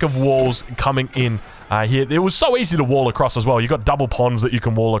lack of walls coming in. Here, it was so easy to wall across as well. You got double ponds that you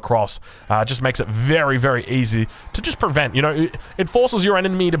can wall across. Just makes it very, very easy to just prevent. You know, it forces your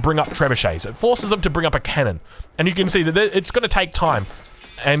enemy to bring up trebuchets. It forces them to bring up a cannon, and you can see that it's going to take time.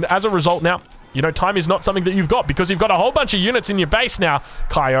 And as a result, now, you know, time is not something that you've got because you've got a whole bunch of units in your base now.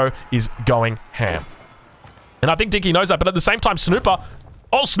 Kaio is going ham, and I think Dinky knows that. But at the same time, Snooper.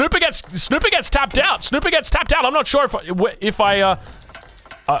 Oh, Snooper gets tapped out. Snooper gets tapped out. I'm not sure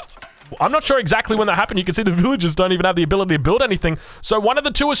I'm not sure exactly when that happened. You can see the villagers don't even have the ability to build anything. So one of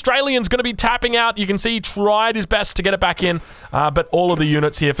the two Australians going to be tapping out. You can see he tried his best to get it back in, but all of the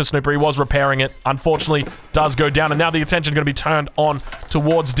units here for Snooper, he was repairing it. Unfortunately, does go down, and now the attention going to be turned on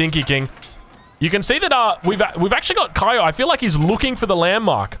towards Dinky King. You can see that we've actually got Kaio. I feel like he's looking for the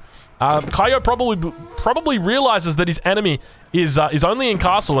landmark. Kaio probably realizes that his enemy is only in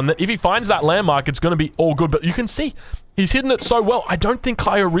castle, and that if he finds that landmark, it's going to be all good. But you can see he's hidden it so well. I don't think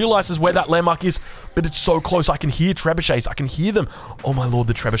Kaio realizes where that landmark is, but it's so close. I can hear trebuchets. I can hear them. Oh my lord,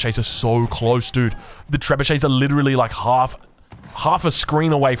 the trebuchets are so close, dude. The trebuchets are literally like half a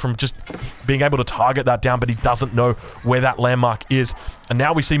screen away from just being able to target that down, but he doesn't know where that landmark is. And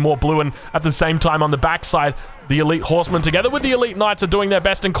now we see more blue, and at the same time on the backside, the elite horsemen together with the elite knights are doing their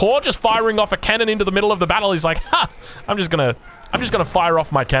best, and Core just firing off a cannon into the middle of the battle. He's like, ha, I'm just gonna fire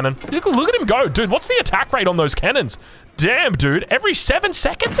off my cannon. Look at him go, dude. What's the attack rate on those cannons? Damn, dude. Every 7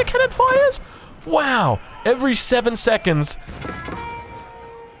 seconds a cannon fires? Wow. Every 7 seconds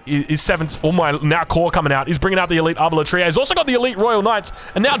is 7. Oh my, now Core coming out. He's bringing out the elite Arbala Trio. He's also got the elite Royal Knights,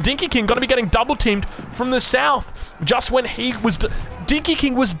 and now Dinky King going to be getting double teamed from the south. Just when Dinky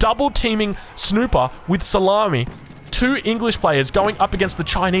King was double teaming Snooper with Salami. 2 English players going up against the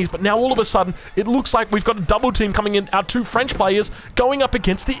Chinese, but now all of a sudden, it looks like we've got a double team coming in. Our 2 French players going up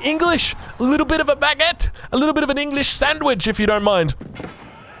against the English. A little bit of a baguette. A little bit of an English sandwich, if you don't mind.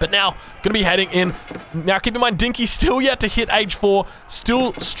 But now, going to be heading in. Now, keep in mind, Dinky's still yet to hit age 4.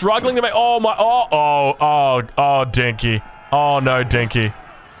 Still struggling to make... Oh, my... Oh, Dinky. Oh, no, Dinky.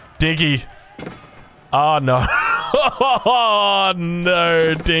 Dinky. Oh, no. Oh,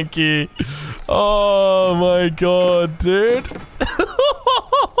 no, Dinky. Oh, my God, dude.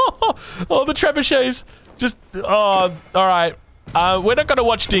 Oh, the trebuchets. Just... Oh, all right. We're not going to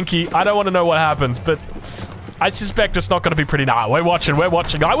watch Dinky. I don't want to know what happens, but... I suspect it's not going to be pretty... Nah, we're watching.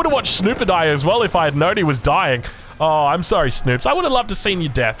 I would have watched Snooper die as well if I had known he was dying. Oh, I'm sorry, Snoops. I would have loved to seen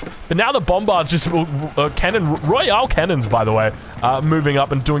your death. But now the Bombards just... Royale cannons, by the way, moving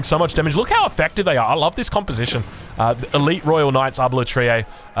up and doing so much damage. Look how effective they are. I love this composition. The elite Royal Knights, Arbala Trio,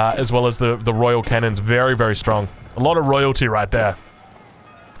 as well as the Royal Cannons. Very, very strong. A lot of royalty right there.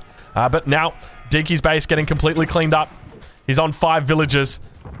 But now, Dinky's base getting completely cleaned up. He's on 5 villages.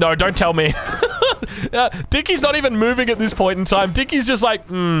 No, don't tell me. Dinky's not even moving at this point in time. Dinky's just like,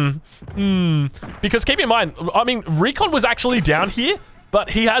 Because keep in mind, I mean, Recon was actually down here, but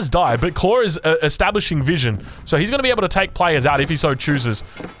he has died. But Core is establishing vision. So he's going to be able to take players out if he so chooses.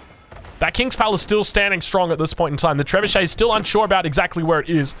 That King's Palace still standing strong at this point in time. The Trebuchet is still unsure about exactly where it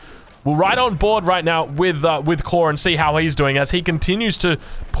is. We're right on board right now with Core and see how he's doing as he continues to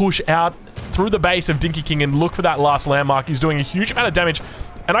push out through the base of Dinky King and look for that last landmark. He's doing a huge amount of damage.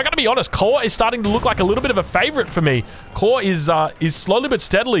 And I gotta be honest, Core is starting to look like a little bit of a favorite for me. Core is slowly but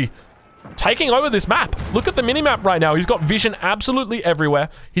steadily taking over this map. Look at the minimap right now. He's got vision absolutely everywhere.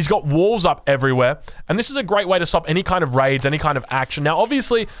 He's got walls up everywhere. And this is a great way to stop any kind of raids, any kind of action. Now,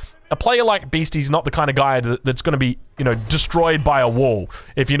 obviously, a player like Beastie's not the kind of guy that's going to be, you know, destroyed by a wall,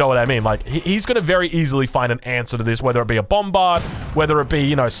 if you know what I mean. Like, he's going to very easily find an answer to this, whether it be a bombard, whether it be,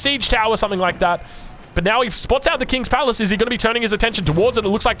 you know, a siege tower, something like that. But now he spots out the King's Palace. Is he going to be turning his attention towards it? It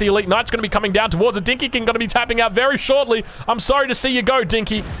looks like the Elite Knight's going to be coming down towards it. Dinky King going to be tapping out very shortly. I'm sorry to see you go,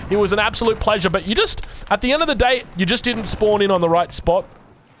 Dinky. It was an absolute pleasure. But you just, at the end of the day, you just didn't spawn in on the right spot.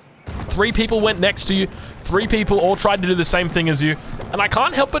 3 people went next to you. 3 people all tried to do the same thing as you. And I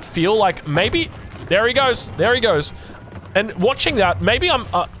can't help but feel like maybe... There he goes. There he goes. And watching that, maybe I'm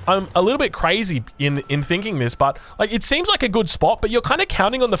a little bit crazy in thinking this, but like it seems like a good spot, but you're kind of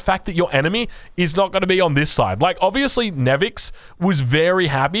counting on the fact that your enemy is not going to be on this side. Like obviously Nevix was very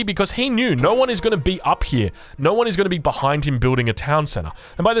happy because he knew no one is going to be up here. No one is going to be behind him building a town center.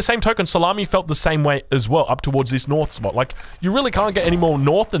 And by the same token, Salami felt the same way as well up towards this north spot. Like you really can't get any more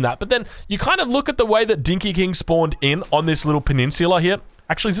north than that. But then you kind of look at the way that Dinky King spawned in on this little peninsula here.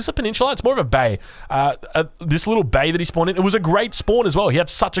 Actually, is this a peninsula? It's more of a bay. This little bay that he spawned in, it was a great spawn as well. He had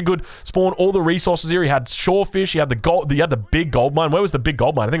such a good spawn. All the resources here. He had shorefish. He had the gold. He had the big gold mine. Where was the big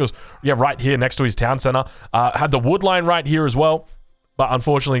gold mine? I think it was right here next to his town center. Had the wood line right here as well. But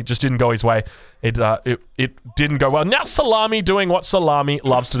unfortunately, just didn't go his way. It didn't go well. Now Salami doing what Salami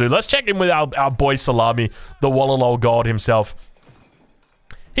loves to do. Let's check in with our boy Salami, the Wallalol god himself.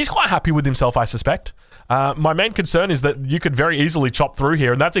 He's quite happy with himself, I suspect. My main concern is that you could very easily chop through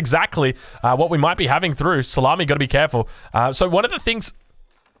here, and that's exactly what we might be having through. Salami, got to be careful. So one of the things...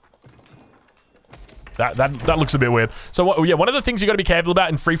 That looks a bit weird. So, one of the things you got to be careful about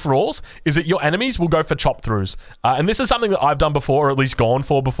in free-for-alls is that your enemies will go for chop-throughs. And this is something that I've done before, or at least gone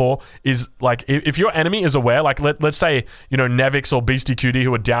for before, is, like, if your enemy is aware, like, let's say, you know, Nevix or Beastie Cutie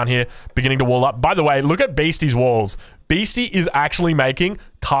who are down here beginning to wall up. By the way, look at Beastie's walls. Beastie is actually making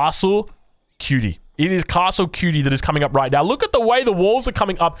Castle Cutie. It is Castle Cutie that is coming up right now. Look at the way the walls are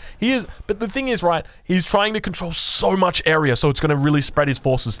coming up. But the thing is, right, he's trying to control so much area, so it's going to really spread his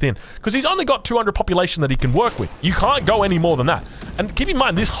forces thin. Because he's only got 200 population that he can work with. You can't go any more than that. And keep in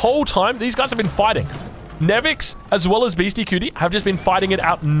mind, this whole time, these guys have been fighting. Nevix, as well as Beastie Cutie, have just been fighting it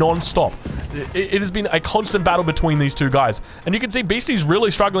out non-stop. It has been a constant battle between these two guys. And you can see Beastie's really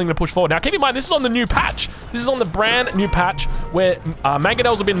struggling to push forward. Now, keep in mind, this is on the new patch. This is on the brand new patch where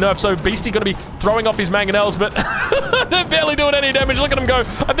Mangonels have been nerfed, so Beastie going to be throwing off his Mangonels, but they're barely doing any damage. Look at them go.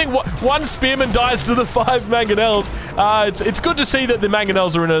 I think one Spearman dies to the 5 Mangonels. It's good to see that the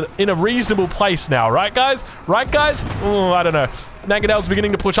Mangonels are in a reasonable place now, right, guys? Right, guys? Oh, I don't know. Mangonel's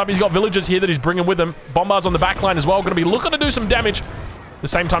beginning to push up. He's got villagers here that he's bringing with him. Bombards on the back line as well. Going to be looking to do some damage. At the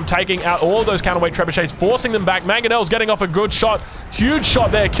same time, taking out all of those counterweight trebuchets, forcing them back. Mangonel's getting off a good shot. Huge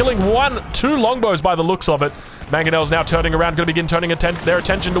shot there, killing 2 longbows by the looks of it. Mangonel's now turning around, going to begin turning their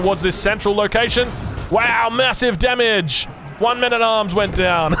attention towards this central location. Wow, massive damage. 1 man-at-arms went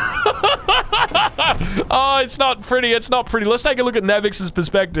down. Oh, it's not pretty. It's not pretty. Let's take a look at Nevix's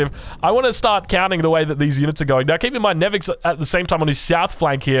perspective. I want to start counting the way that these units are going. Now, keep in mind, Nevix at the same time on his south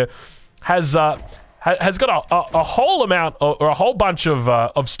flank here has got a whole amount or a whole bunch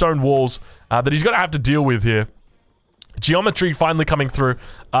of stone walls that he's going to have to deal with here. Geometry finally coming through.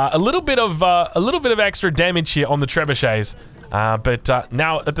 A little bit of extra damage here on the trebuchets, but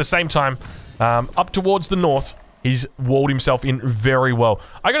now at the same time, up towards the north, he's walled himself in very well.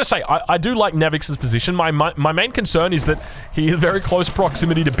 I gotta say, I do like Nevix's position. My main concern is that he is very close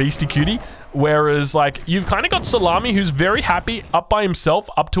proximity to Beastie Cutie, whereas like you've kind of got Salami, who's very happy up by himself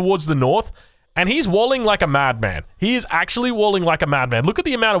up towards the north. And he's walling like a madman. He is actually walling like a madman. Look at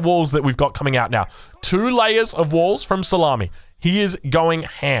the amount of walls that we've got coming out now. 2 layers of walls from Salami. He is going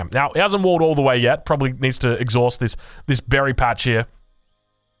ham. Now, he hasn't walled all the way yet. Probably needs to exhaust this berry patch here.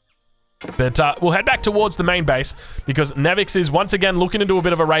 But we'll head back towards the main base because Nevix is once again looking to do a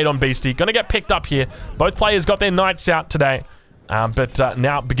bit of a raid on Beastie. Gonna get picked up here. Both players got their knights out today. But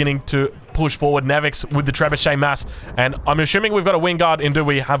now beginning to push forward Nevix with the Trebuchet mass. And I'm assuming we've got a Wingard. And do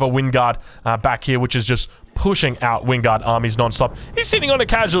we have a Wingard back here, which is just pushing out Wingard armies non-stop. He's sitting on a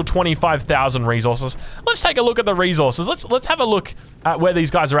casual 25,000 resources. Let's take a look at the resources. Let's have a look at where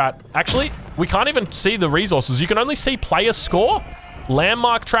these guys are at. Actually, we can't even see the resources. You can only see player score,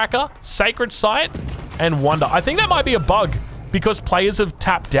 landmark tracker, sacred site, and wonder. I think that might be a bug because players have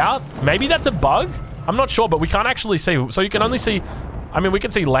tapped out. Maybe that's a bug. I'm not sure, but we can't actually see. So you can only see, I mean, we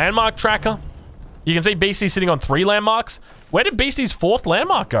can see landmark tracker. You can see Beastie sitting on 3 landmarks. Where did Beastie's 4th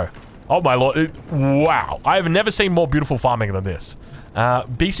landmark go? Oh my lord. Wow. I have never seen more beautiful farming than this.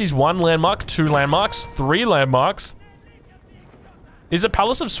 Beastie's 1 landmark, 2 landmarks, 3 landmarks. Is the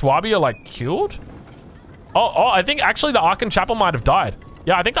Palace of Swabia like killed? Oh, I think actually the Archon Chapel might have died.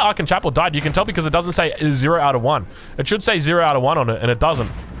 Yeah, I think the Archon Chapel died. You can tell because it doesn't say 0 out of 1. It should say 0 out of 1 on it, and it doesn't.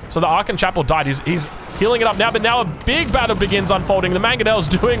 So the Archon Chapel died. He's healing it up now, but now a big battle begins unfolding. The Mangonels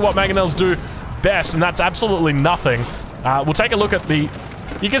doing what Mangonels do best, and that's absolutely nothing. We'll take a look at the...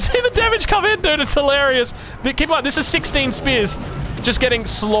 You can see the damage come in, dude. It's hilarious. Keep in mind, this is 16 spears just getting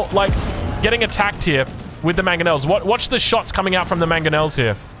getting attacked here with the Mangonels. Watch the shots coming out from the Mangonels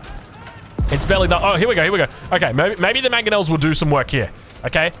here. It's barely done. Oh, here we go, here we go. Okay, maybe the Mangonels will do some work here.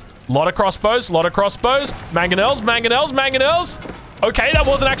 Okay, lot of crossbows, Mangonels, Mangonels, Mangonels. Okay, that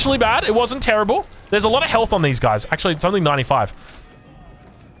wasn't actually bad. It wasn't terrible. There's a lot of health on these guys. Actually, it's only 95.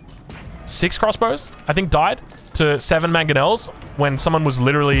 6 crossbows, I think, died to 7 mangonels when someone was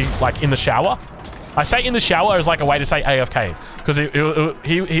literally, like, in the shower. I say in the shower as, like, a way to say AFK. Because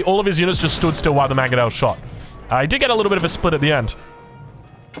he all of his units just stood still while the mangonels shot. He did get a little bit of a split at the end.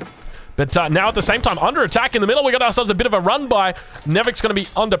 But now at the same time, under attack in the middle, we got ourselves a bit of a run by. Nevic's going to be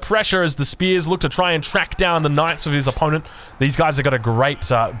under pressure as the spears look to try and track down the knights of his opponent. These guys have got a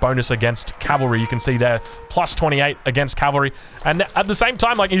great bonus against cavalry. You can see there, plus 28 against cavalry. And at the same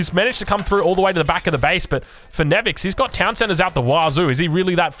time, like, he's managed to come through all the way to the back of the base. But for Nevix, he's got town centers out the wazoo. Is he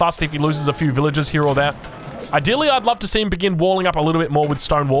really that fussed if he loses a few villages here or there? Ideally, I'd love to see him begin walling up a little bit more with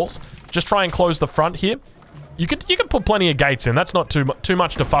stone walls. Just try and close the front here. You could put plenty of gates in. That's not too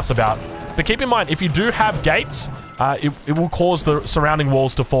much to fuss about. But keep in mind, if you do have gates, it will cause the surrounding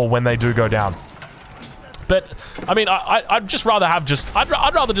walls to fall when they do go down. But I mean, I'd just rather have I'd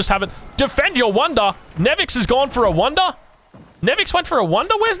rather just have it defend your wonder. Nevix has gone for a wonder. Nevix went for a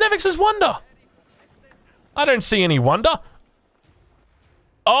wonder. Where's Nevix's wonder? I don't see any wonder.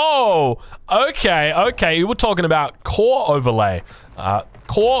 Oh, okay. We're talking about core overlay.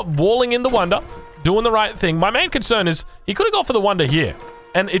 Core walling in the wonder. Doing the right thing. My main concern is he could have gone for the wonder here.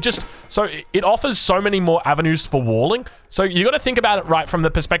 And it offers so many more avenues for walling. So you got to think about it right from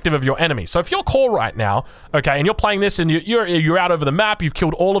the perspective of your enemy. So if you're core right now, okay, and you're playing this and you're out over the map, you've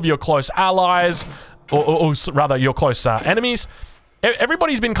killed all of your close allies, or rather your close enemies,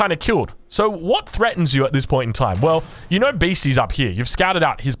 everybody's been kind of killed. So what threatens you at this point in time? Well, you know Beastie's up here. You've scouted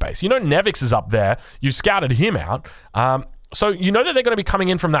out his base. You know Nevix is up there. You've scouted him out. So you know that they're going to be coming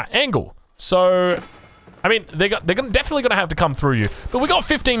in from that angle. So, I mean, they're definitely going to have to come through you. But we got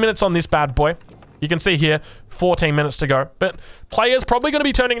 15 minutes on this bad boy. You can see here, 14 minutes to go. But players probably going to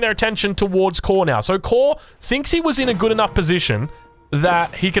be turning their attention towards Core now. So Core thinks he was in a good enough position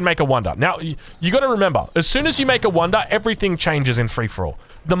that he can make a wonder. Now, you got to remember, as soon as you make a wonder, everything changes in free-for-all.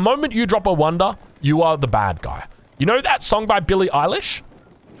 The moment you drop a wonder, you are the bad guy. You know that song by Billie Eilish?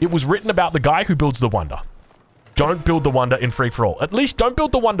 It was written about the guy who builds the wonder. Don't build the wonder in free-for-all. At least don't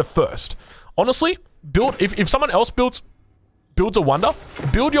build the wonder first. Honestly, if someone else builds a wonder,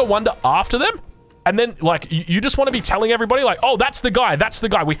 build your wonder after them. And then, like, you just want to be telling everybody, like, oh, that's the guy. That's the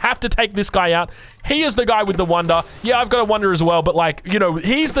guy. We have to take this guy out. He is the guy with the wonder. Yeah, I've got a wonder as well. But, like, you know,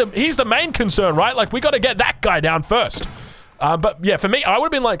 he's the main concern, right? Like, we got to get that guy down first. But, yeah, for me, I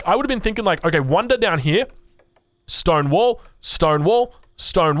would have been thinking, like, okay, wonder down here. Stone wall, stone wall,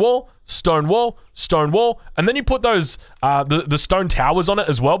 stone wall, stone wall, stone wall, and then you put those the stone towers on it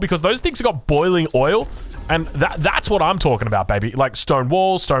as well, because those things have got boiling oil, and that's what I'm talking about, baby. Like stone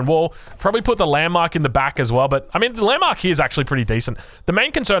wall, probably put the landmark in the back as well. But I mean, the landmark here is actually pretty decent. The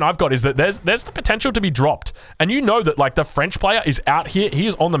main concern I've got is that there's the potential to be dropped, and you know that, like, the French player is out here. He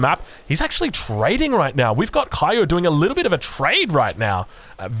is on the map. He's actually trading right now. We've got Kaio doing a little bit of a trade right now.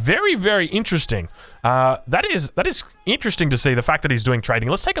 Very, very interesting. That is interesting to see, the fact that he's doing trading.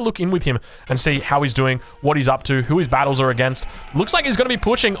 Let's take a look in with him and see how he's doing, what he's up to, who his battles are against. Looks like he's going to be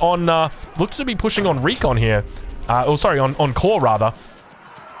pushing on Recon here. On Core rather.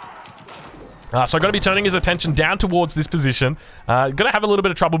 So going to be turning his attention down towards this position. Going to have a little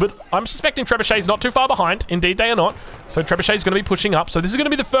bit of trouble, but I'm suspecting Trebuchet's not too far behind. Indeed, they are not. So Trebuchet's going to be pushing up. So this is going to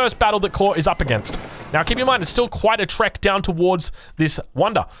be the first battle that Core is up against. Now, keep in mind, it's still quite a trek down towards this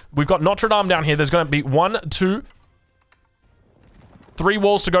wonder. We've got Notre Dame down here. There's going to be 1, 2, 3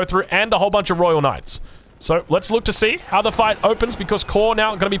 walls to go through and a whole bunch of Royal Knights. So let's look to see how the fight opens, because Core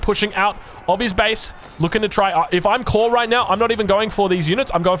now going to be pushing out of his base, looking to try. If I'm Core right now, I'm not even going for these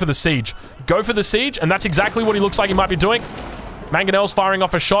units. I'm going for the siege. Go for the siege, and that's exactly what he looks like he might be doing. Mangonel's firing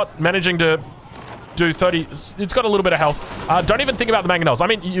off a shot, managing to do 30. It's got a little bit of health. Don't even think about the Mangonels. I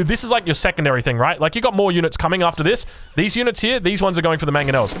mean, this is like your secondary thing, right? Like, you got more units coming after this. These units here, these ones are going for the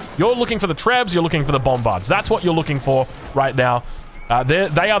Mangonels. You're looking for the Trebs, you're looking for the Bombards. That's what you're looking for right now.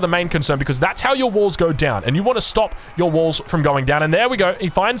 They are the main concern, because that's how your walls go down, and you want to stop your walls from going down. And there we go. He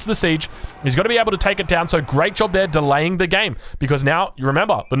finds the siege. He's got to be able to take it down. So great job there, delaying the game, because now you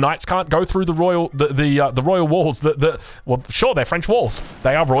remember the knights can't go through the royal walls. Well, sure, they're French walls.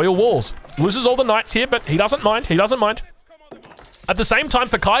 They are royal walls. Loses all the knights here, but he doesn't mind. He doesn't mind. At the same time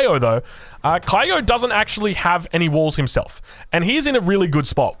for Kaio, though, Kaio doesn't actually have any walls himself, and he's in a really good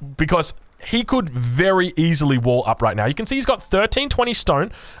spot, because he could very easily wall up right now. You can see he's got 1320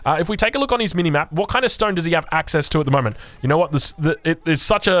 stone. If we take a look on his minimap, what kind of stone does he have access to at the moment? You know what? It's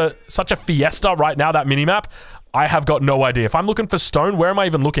such a fiesta right now, that minimap. I have got no idea. If I'm looking for stone, where am I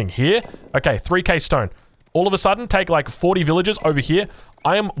even looking? Here? Okay, 3k stone. All of a sudden, take like 40 villages over here.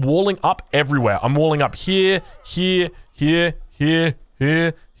 I am walling up everywhere. I'm walling up here, here, here, here,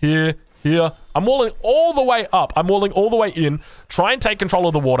 here, here, here. I'm walling all the way up. I'm walling all the way in. Try and take control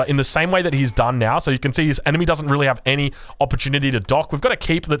of the water in the same way that he's done now. So you can see his enemy doesn't really have any opportunity to dock. We've got a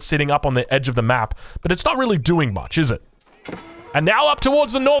keep that's sitting up on the edge of the map, but it's not really doing much, is it? And now up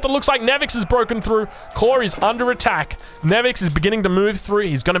towards the north, it looks like Nevix has broken through. Core is under attack. Nevix is beginning to move through.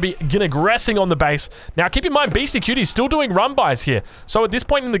 He's going to be aggressing on the base. Now, keep in mind, Beastie Cutie is still doing run-bys here. So at this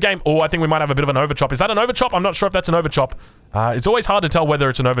point in the game, I think we might have a bit of an overchop. Is that an overchop? I'm not sure if that's an overchop. It's always hard to tell whether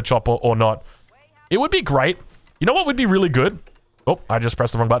it's an overchop or not. It would be great. You know what would be really good? Oh, I just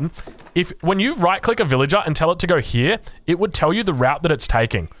pressed the wrong button. If when you right-click a villager and tell it to go here, it would tell you the route that it's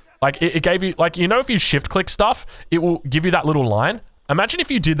taking. Like, it gave you, like, you know, if you shift-click stuff, it will give you that little line. Imagine if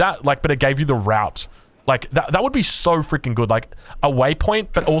you did that, like, but it gave you the route. Like, that would be so freaking good. Like, a waypoint,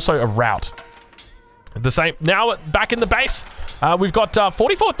 but also a route. The same. Now, back in the base, we've got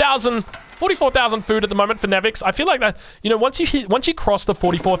 44,000 food at the moment for Nevix. I feel like that, you know, once you cross the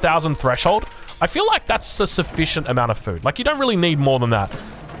 44,000 threshold, I feel like that's a sufficient amount of food. Like, you don't really need more than that.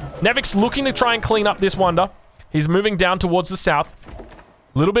 Nevix looking to try and clean up this wonder. He's moving down towards the south.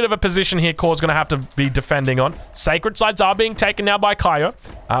 Little bit of a position here Core's going to have to be defending on. Sacred sites are being taken now by Kaio.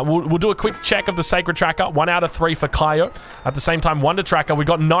 We'll do a quick check of the Sacred Tracker. 1 out of 3 for Kaio. At the same time, Wonder Tracker. We've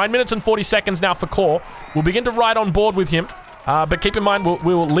got 9 minutes and 40 seconds now for Core. We'll begin to ride on board with him. But keep in mind,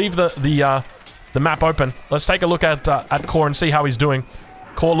 we'll leave the map open. Let's take a look at Core and see how he's doing.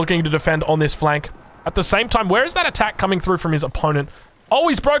 Core looking to defend on this flank. At the same time, where is that attack coming through from his opponent? Oh,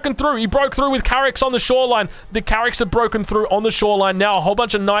 he's broken through. He broke through with Carracks on the shoreline. The Carracks have broken through on the shoreline. Now a whole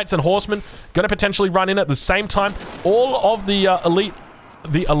bunch of knights and horsemen going to potentially run in at the same time. All of the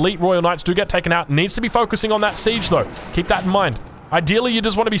elite Royal Knights do get taken out. Needs to be focusing on that siege, though. Keep that in mind. Ideally, you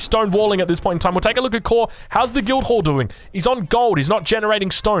just want to be stonewalling at this point in time. We'll take a look at Core. How's the guild hall doing? He's on gold. He's not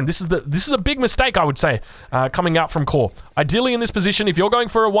generating stone. This is a big mistake, I would say, coming out from Core. Ideally, in this position, if you're going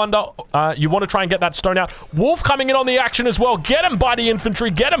for a wonder, you want to try and get that stone out. Wolf coming in on the action as well. Get him, buddy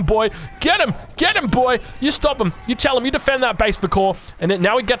infantry. Get him, boy. Get him. Get him, boy. You stop him. You tell him. You defend that base for Core. And then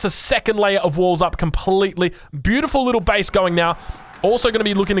now he gets a second layer of walls up completely. Beautiful little base going now. Also going to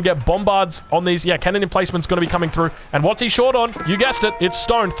be looking to get bombards on these. Yeah, cannon emplacement's going to be coming through. And what's he short on? You guessed it. It's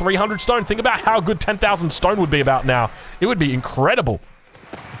stone. 300 stone. Think about how good 10,000 stone would be about now. It would be incredible.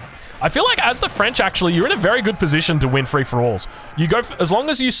 I feel like as the French, actually, you're in a very good position to win free-for-alls. You go for, as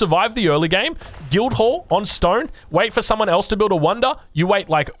long as you survive the early game, guild hall on stone, wait for someone else to build a wonder. You wait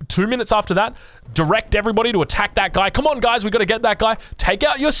like 2 minutes after that, direct everybody to attack that guy. Come on, guys, we got to get that guy. Take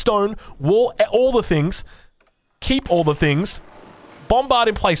out your stone, wall, all the things, keep all the things, bombard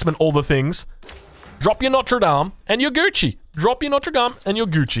emplacement, all the things, drop your Notre Dame, and you're Gucci. Drop your Notre Dame, and you're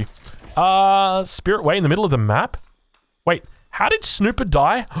Gucci. Spirit Way in the middle of the map? Wait. How did Snooper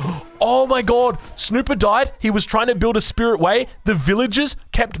die? Oh my god, Snooper died. He was trying to build a Spirit Way. The villagers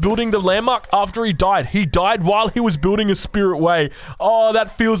kept building the landmark after he died. He died while he was building a Spirit Way. Oh,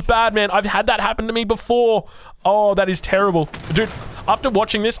 that feels bad, man. I've had that happen to me before. Oh, that is terrible. Dude, after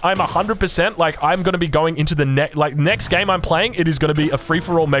watching this, I'm 100% like I'm going to be going into the next game I'm playing. It is going to be a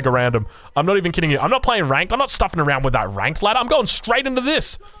free-for-all mega random. I'm not even kidding you. I'm not playing ranked. I'm not stuffing around with that ranked ladder. I'm going straight into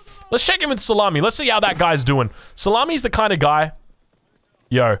this. Let's check in with Salami. Let's see how that guy's doing. Salami's the kind of guy...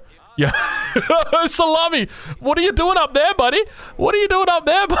 Yo. Salami, what are you doing up there, buddy? What are you doing up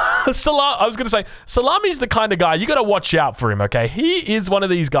there? I was going to say, Salami's the kind of guy, you got to watch out for him, okay? He is one of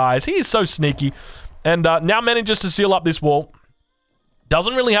these guys. He is so sneaky. And now manages to seal up this wall.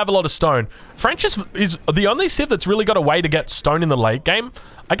 Doesn't really have a lot of stone. French is the only civ that's really got a way to get stone in the late game.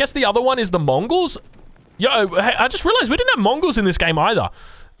 I guess the other one is the Mongols. Yo, hey, I just realized we didn't have Mongols in this game either.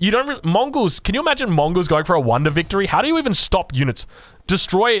 You don't Mongols. Can you imagine Mongols going for a wonder victory? How do you even stop units?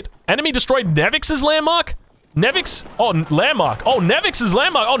 Destroy it. Enemy destroyed Nevix's landmark? Nevix? Oh, landmark. Oh, Nevix's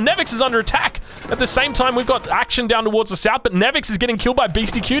landmark. Oh, Nevix is under attack. At the same time, we've got action down towards the south, but Nevix is getting killed by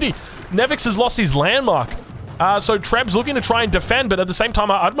Beastie Cutie. Nevix has lost his landmark. So Treb's looking to try and defend, but at the same time,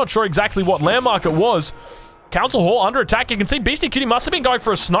 I'm not sure exactly what landmark it was. Council Hall under attack. You can see Beastie Cutie must have been going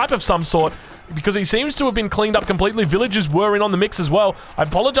for a snipe of some sort because he seems to have been cleaned up completely. Villagers were in on the mix as well. I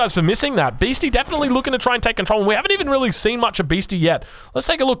apologize for missing that. Beastie definitely looking to try and take control, and we haven't even really seen much of Beastie yet. Let's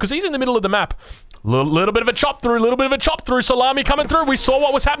take a look because he's in the middle of the map. Little bit of a chop through. Salami coming through. We saw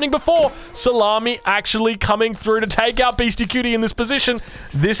what was happening before. Salami actually coming through to take out Beastie Cutie in this position.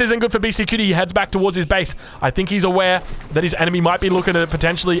 This isn't good for Beastie Cutie. He heads back towards his base. I think he's aware that his enemy might be looking to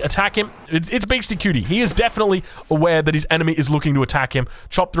potentially attack him. It's Beastie Cutie. He is definitely aware that his enemy is looking to attack him.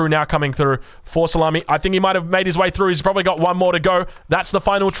 Chop through now coming through for Salami. I think he might have made his way through. He's probably got one more to go. That's the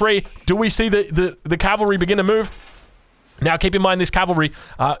final tree. Do we see the cavalry begin to move? Now, keep in mind this cavalry,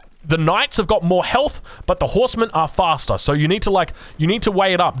 the Knights have got more health, but the Horsemen are faster. So you need to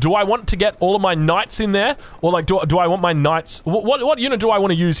weigh it up. Do I want to get all of my Knights in there? Or like, do I want my Knights? What unit do I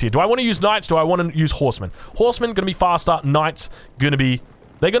want to use here? Do I want to use Knights? Do I want to use Horsemen? Horsemen going to be faster. Knights they're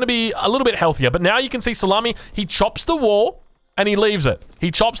going to be a little bit healthier. But now you can see Salami, he chops the wall and he leaves it. He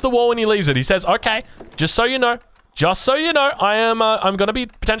chops the wall and he leaves it. He says, okay, just so you know, I'm going to be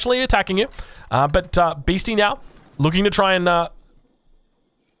potentially attacking you. But Beastie now looking to try and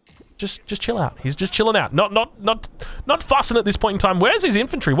just chill out. He's just chilling out. Not fussing at this point in time. Where's his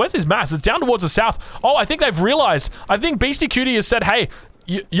infantry? Where's his mass? It's down towards the south. Oh, I think they've realized. I think Beastie Cutie has said, hey,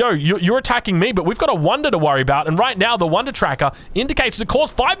 you're attacking me, but we've got a Wonder to worry about. And right now, the Wonder Tracker indicates the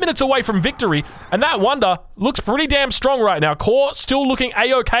Core's 5 minutes away from victory. And that Wonder looks pretty damn strong right now. Core still looking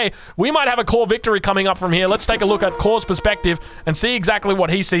A-okay. We might have a Core victory coming up from here. Let's take a look at Core's perspective and see exactly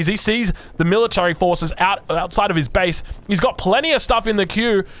what he sees. He sees the military forces outside of his base. He's got plenty of stuff in the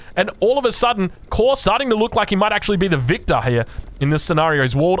queue. And all of a sudden, Core starting to look like he might actually be the victor here in this scenario.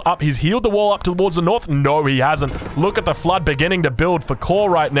 He's walled up. He's healed the wall up towards the north. No, he hasn't. Look at the flood beginning to build for Core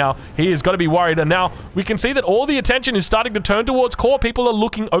right now. He has got to be worried. And now we can see that all the attention is starting to turn towards Core. People are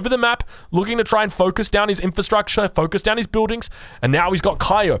looking over the map, looking to try and focus down his infrastructure, focus down his buildings. And now he's got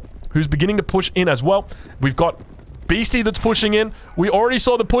Kaio, who's beginning to push in as well. We've got Beastie that's pushing in. We already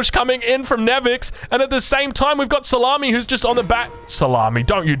saw the push coming in from Nevix. And at the same time, we've got Salami who's just on the back. Salami,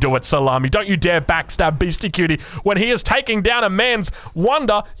 don't you do it, Salami. Don't you dare backstab Beastie Cutie when he is taking down a man's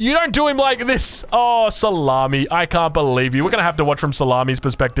Wonder. You don't do him like this. Oh, Salami, I can't believe you. We're going to have to watch from Salami's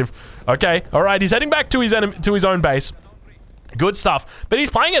perspective. Okay, all right. He's heading back to his own base. Good stuff. But he's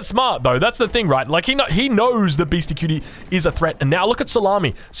playing it smart, though. That's the thing, right? Like, he knows that Beastie Cutie is a threat. And now look at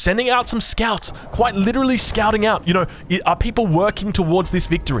Salami sending out some scouts, quite literally scouting out. You know, are people working towards this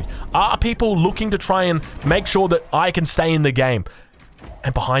victory? Are people looking to try and make sure that I can stay in the game?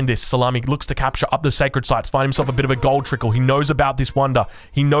 And behind this, Salami looks to capture up the sacred sites, find himself a bit of a gold trickle. He knows about this Wonder.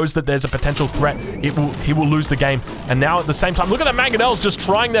 He knows that there's a potential threat. He will lose the game. And now at the same time, look at the Mangonels just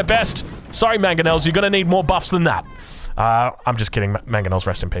trying their best. Sorry, Mangonels, you're going to need more buffs than that. I'm just kidding. Mangonels,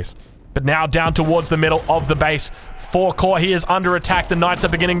 rest in peace. But now down towards the middle of the base for Core. He is under attack. The Knights are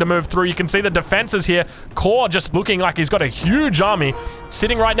beginning to move through. You can see the defenses here. Core just looking like he's got a huge army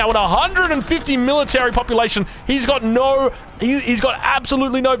sitting right now with 150 military population. He's got he's got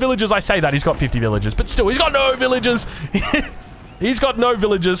absolutely no villagers. I say that he's got 50 villagers, but still, he's got no villagers. He's got no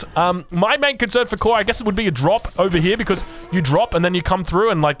villagers. My main concern for Core, I guess it would be a drop over here, because you drop and then you come through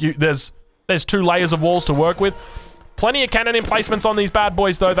and like there's 2 layers of walls to work with. Plenty of cannon emplacements on these bad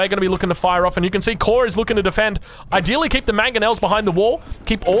boys, though. They're going to be looking to fire off, and you can see Core is looking to defend. Ideally, keep the Mangonels behind the wall.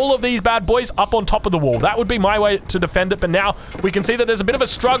 Keep all of these bad boys up on top of the wall. That would be my way to defend it, but now we can see that there's a bit of a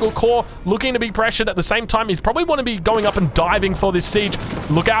struggle. Core looking to be pressured. At the same time, he's probably want to be going up and diving for this siege.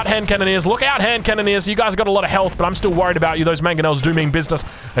 Look out, hand cannoneers. Look out, hand cannoneers. You guys got a lot of health, but I'm still worried about you. Those Mangonels do mean business.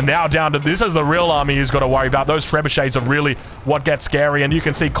 And now down to this is the real army who's got to worry about. Those trebuchets are really what gets scary, and you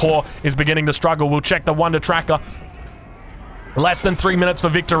can see Core is beginning to struggle. We'll check the Wonder Tracker. Less than 3 minutes for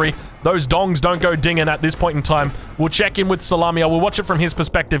victory. Those dongs don't go dinging at this point in time. We'll check in with Salami. I will watch it from his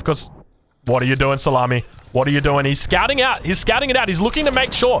perspective, because what are you doing, Salami? What are you doing? He's scouting out. He's scouting it out. He's looking to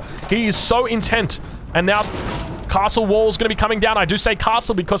make sure. He is so intent. And now castle wall's going to be coming down. I do say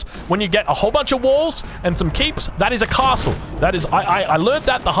castle because when you get a whole bunch of walls and some keeps, that is a castle. That is, I learned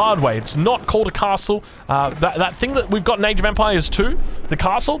that the hard way. It's not called a castle. That thing that we've got in Age of Empires 2, the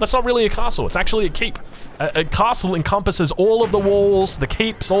castle, that's not really a castle. It's actually a keep. A castle encompasses all of the walls, the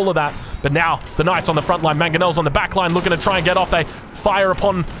keeps, all of that. But now, the Knights on the front line, Mangonels on the back line, looking to try and get off. They fire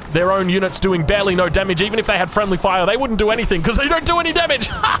upon their own units, doing barely no damage. Even if they had friendly fire, they wouldn't do anything because they don't do any damage.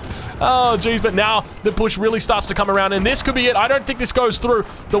 Oh, geez. But now the push really starts to come around, and this could be it. I don't think this goes through.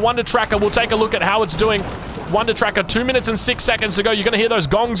 The Wonder Tracker, we'll take a look at how it's doing. Wonder Tracker, 2 minutes and 6 seconds to go. You're going to hear those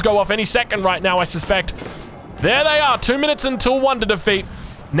gongs go off any second right now, I suspect. There they are, 2 minutes until Wonder defeat.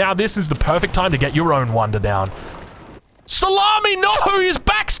 Now this is the perfect time to get your own Wonder down. Salami, no! He's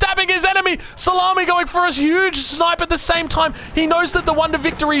backstabbing his enemy! Salami going for a huge snipe at the same time. He knows that the Wonder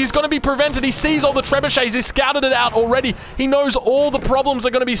victory is going to be prevented. He sees all the trebuchets. He's scouted it out already. He knows all the problems are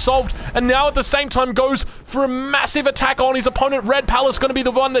going to be solved. And now at the same time goes for a massive attack on his opponent. Red Palace going to be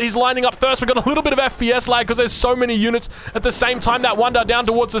the one that he's lining up first. We've got a little bit of FPS lag because there's so many units. At the same time, that Wonder down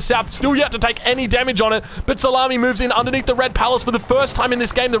towards the south, still yet to take any damage on it. But Salami moves in underneath the Red Palace for the first time in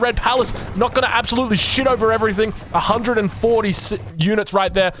this game. The Red Palace not going to absolutely shit over everything. 140 units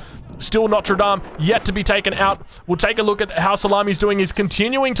right there. Still Notre Dame yet to be taken out. We'll take a look at how Salami's doing. He's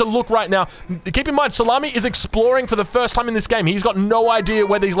continuing to look right now. Keep in mind, Salami is exploring for the first time in this game. He's got no idea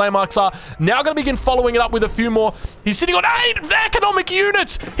where these landmarks are. Now going to begin following it up with a few more. He's sitting on 8 economic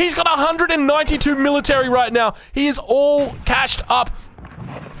units. He's got 192 military right now. He is all cashed up.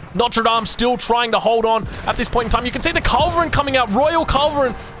 Notre Dame still trying to hold on at this point in time. You can see the Culverin coming out, Royal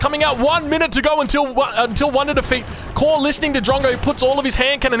Culverin coming out. 1 minute to go until Wonder defeat. Core listening to Drongo, who puts all of his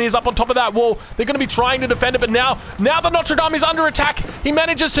hand cannoneers up on top of that wall. They're going to be trying to defend it, but now the Notre Dame is under attack. He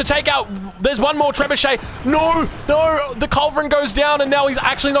manages to take out, there's one more Trebuchet. No, the Culverin goes down, and now he's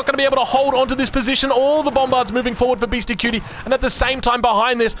actually not going to be able to hold onto this position. All the bombards moving forward for Beastie Cutie, and at the same time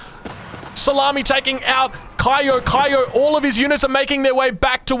behind this, Salami taking out Kaio. All of his units are making their way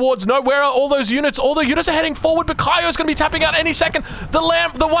back towards, no, where are all those units? All the units are heading forward, but Kaio's going to be tapping out any second.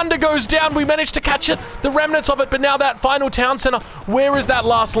 The Wonder goes down. We managed to catch it, the remnants of it, but now that final town center, where is that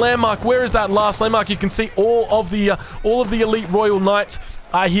last landmark? Where is that last landmark? You can see all of the elite Royal Knights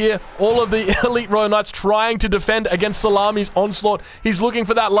are here. All of the elite Royal Knights trying to defend against Salami's onslaught. He's looking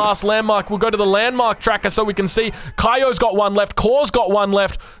for that last landmark. We'll go to the landmark tracker so we can see. Kaio's got one left. Core's got one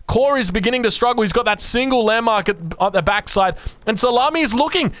left. Core is beginning to struggle. He's got that single landmark at the backside. And Salami is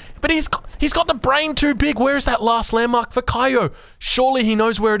looking, but he's got the brain too big. Where is that last landmark for Kaio? Surely he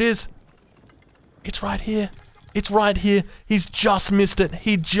knows where it is. It's right here. It's right here. He's just missed it.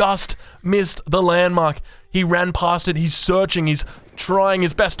 He just missed the landmark. He ran past it. He's searching. He's trying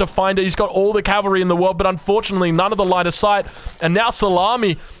his best to find it. He's got all the cavalry in the world, but unfortunately none of the line of sight. And now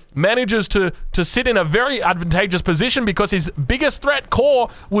Salami manages to sit in a very advantageous position because his biggest threat, Core,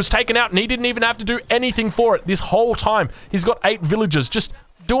 was taken out, and he didn't even have to do anything for it this whole time. He's got 8 villagers just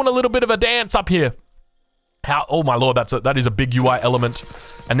doing a little bit of a dance up here. Oh my lord, that is a big UI element.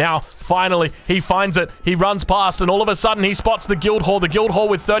 And now, finally, he finds it. He runs past, and all of a sudden, he spots the Guild Hall. The Guild Hall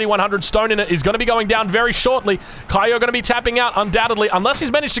with 3,100 stone in it is going to be going down very shortly. Kaio going to be tapping out, undoubtedly, unless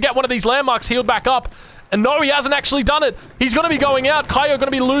he's managed to get one of these landmarks healed back up. And no, he hasn't actually done it. He's going to be going out. Kaio going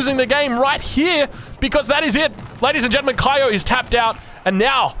to be losing the game right here, because that is it. Ladies and gentlemen, Kaio is tapped out, and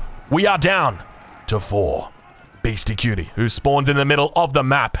now we are down to 4. Beastie Cutie, who spawns in the middle of the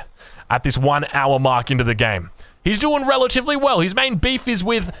map at this 1 hour mark into the game. He's doing relatively well. His main beef is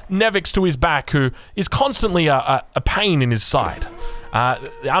with Nevix to his back, who is constantly a pain in his side.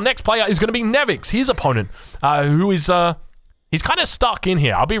 Our next player is going to be Nevix, his opponent, who is... he's kind of stuck in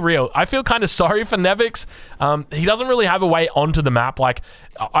here. I'll be real. I feel kind of sorry for Nevix. He doesn't really have a way onto the map. Like,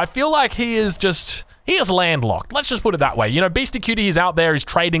 I feel like he is landlocked. Let's just put it that way. You know, Beastie Cutie is out there, he's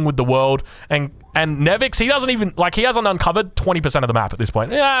trading with the world, and Nevix, he doesn't even, like, he hasn't uncovered 20% of the map at this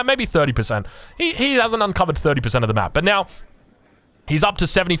point. Yeah, maybe 30%. He hasn't uncovered 30% of the map, but now he's up to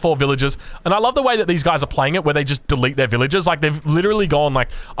 74 villagers, and I love the way that these guys are playing it, where they just delete their villagers. Like, they've literally gone, like,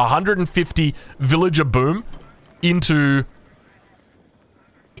 150 villager boom into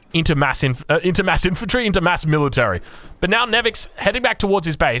mass infantry, into mass military. But now Nevix heading back towards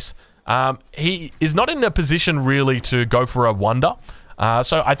his base. He is not in a position really to go for a wonder.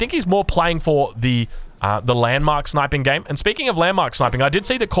 So I think he's more playing for the landmark sniping game. And speaking of landmark sniping, I did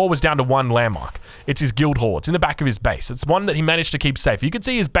see that Core was down to 1 landmark. It's his Guild Hall. It's in the back of his base. It's one that he managed to keep safe. You can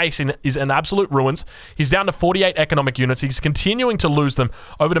see his base is in absolute ruins. He's down to 48 economic units. He's continuing to lose them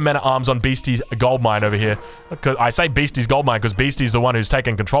over to Men at Arms on Beastie's gold mine over here. I say Beastie's gold mine because Beastie's the one who's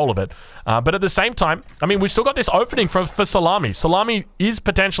taken control of it. But at the same time, I mean, we've still got this opening for Salami. Salami is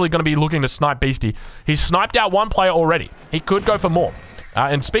potentially going to be looking to snipe Beastie. He's sniped out 1 player already. He could go for more.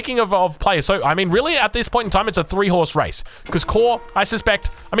 And speaking of players, so, I mean, really, at this point in time, it's a 3-horse race. Because Core, I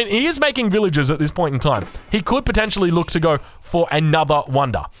suspect, I mean, he is making villagers at this point in time. He could potentially look to go for another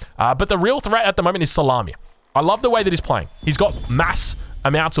wonder. But the real threat at the moment is Salami. I love the way that he's playing. He's got mass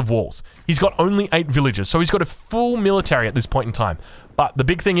amounts of walls. He's got only 8 villagers, so he's got a full military at this point in time. But the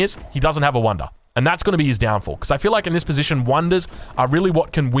big thing is, he doesn't have a wonder. And that's going to be his downfall. Because I feel like in this position, wonders are really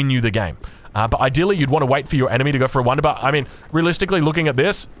what can win you the game. But ideally, you'd want to wait for your enemy to go for a wonder. But, I mean, realistically, looking at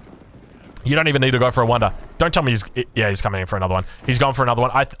this, you don't even need to go for a wonder. Don't tell me he's coming in for another one. He's gone for another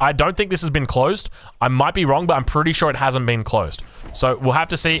one. I don't think this has been closed. I might be wrong, but I'm pretty sure it hasn't been closed. So we'll have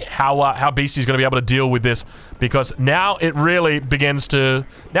to see how Beastie's going to be able to deal with this, because now it really begins to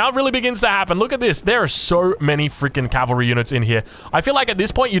happen. Look at this. There are so many freaking cavalry units in here. I feel like at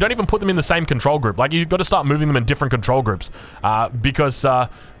this point, you don't even put them in the same control group. Like, you've got to start moving them in different control groups, because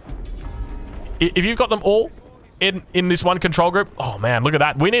if you've got them all in this one control group. Oh man, look at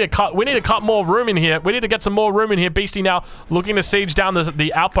that. We need to cut more room in here. We need to get some more room in here. Beastie now looking to siege down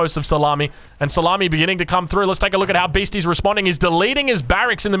the outposts of Salami, and Salami beginning to come through. Let's take a look at how Beastie's responding. He's deleting his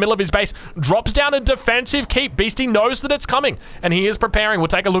barracks in the middle of his base, drops down a defensive keep. Beastie knows that it's coming, and he is preparing. We'll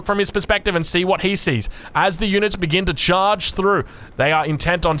take a look from his perspective and see what he sees. As the units begin to charge through, they are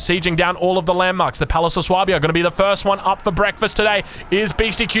intent on sieging down all of the landmarks. The Palace of Swabia are going to be the first one up for breakfast today. Is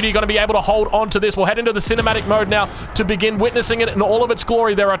Beastie Cutie going to be able to hold on to this? We'll head into the cinematic mode now to begin witnessing it in all of its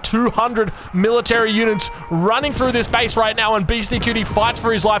glory. There are 200 military units running through this base right now, and Beastie Cutie fights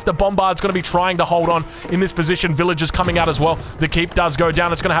for his life. The Bombard's going to be trying to hold on in this position. Villagers coming out as well. The keep does go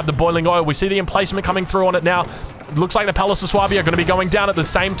down. It's going to have the boiling oil. We see the emplacement coming through on it now. Looks like the Palace of Swabia are going to be going down at the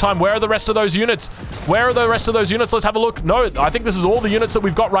same time. Where are the rest of those units? Where are the rest of those units? Let's have a look. No, I think this is all the units that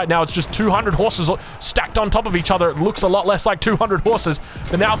we've got right now. It's just 200 horses stacked on top of each other. It looks a lot less like 200 horses.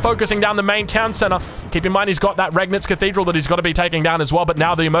 But now focusing down the main town center. Keep in mind, he's got that Regnitz Cathedral that he's got to be taking down as well. But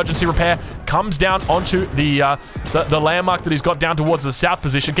now the emergency repair comes down onto the landmark that he's got down towards the south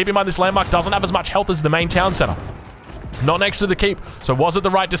position. Keep in mind, this landmark doesn't have as much health as the main town center. Not next to the keep, so was it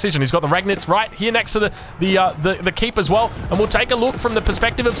the right decision? He's got the Regnitz right here next to the keep as well, and we'll take a look from the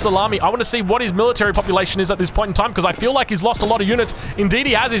perspective of Salami. I want to see what his military population is at this point in time, because I feel like he's lost a lot of units. Indeed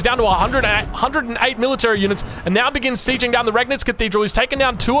he has. He's down to 108 military units, and now begins sieging down the Regnitz Cathedral. He's taken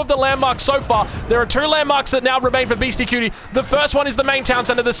down 2 of the landmarks so far. There are 2 landmarks that now remain for Beastie Cutie. The first one is the main town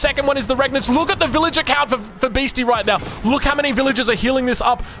center. The second one is the Regnitz. Look at the villager count for Beastie right now. Look how many villagers are healing this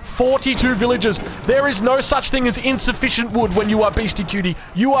up. 42 villagers. There is no such thing as insufficient wood when you are Beastie Cutie.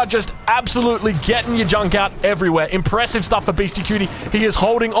 You are just absolutely getting your junk out everywhere. Impressive stuff for Beastie Cutie. He is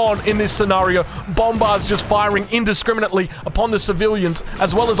holding on in this scenario. Bombards just firing indiscriminately upon the civilians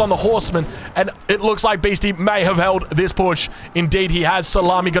as well as on the horsemen, and it looks like Beastie may have held this push. Indeed he has.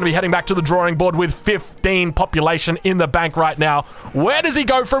 Salami going to be heading back to the drawing board with 15 population in the bank right now. Where does he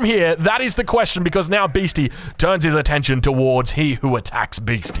go from here? That is the question, because now Beastie turns his attention towards he who attacks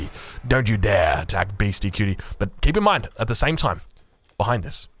Beastie. Don't you dare attack Beastie Cutie. But keep in mind, at the same time, behind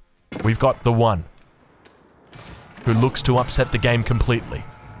this, we've got the one who looks to upset the game completely.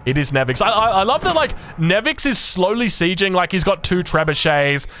 It is Nevix. I love that, like, Nevix is slowly sieging. Like, he's got 2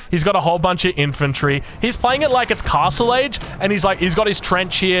 trebuchets. He's got a whole bunch of infantry. He's playing it like it's Castle Age, and he's got his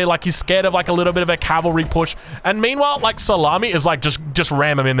trench here. Like, he's scared of, like, a little bit of a cavalry push. And meanwhile, like, Salami is like, just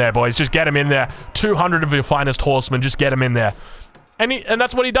ram him in there, boys. Just get him in there. 200 of your finest horsemen. Just get him in there. And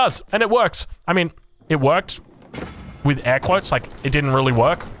that's what he does. And it works. I mean, it worked with air quotes. Like, it didn't really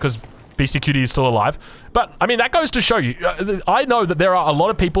work because Beastie Cutie is still alive. But, I mean, that goes to show you. I know that there are a lot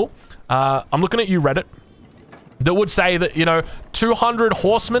of people, I'm looking at you, Reddit, that would say that, you know, 200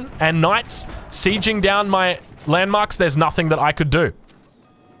 horsemen and knights sieging down my landmarks, there's nothing that I could do.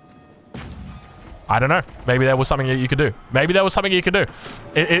 I don't know. Maybe there was something that you could do. Maybe there was something you could do.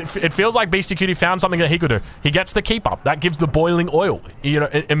 It feels like Beastie Cutie found something that he could do. He gets the keep up. That gives the boiling oil, you know,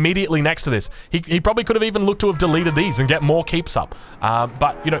 immediately next to this. He probably could have even looked to have deleted these and get more keeps up.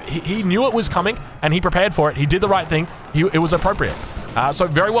 But, you know, he knew it was coming and he prepared for it. He did the right thing. It was appropriate. So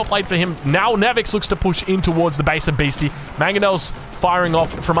very well played for him. Now Nevix looks to push in towards the base of Beastie. Mangonels firing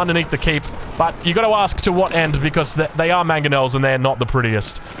off from underneath the keep. But you got to ask to what end, because they are Mangonels and they're not the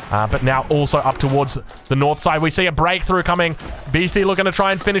prettiest. But now also up towards the north side, we see a breakthrough coming. Beastie looking to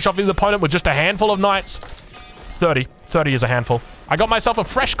try and finish off his opponent with just a handful of knights. 30 is a handful. I got myself a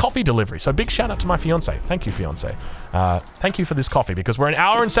fresh coffee delivery, so big shout out to my fiance. Thank you, fiance. Thank you for this coffee, because we're an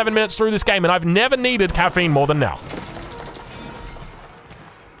hour and 7 minutes through this game and I've never needed caffeine more than now.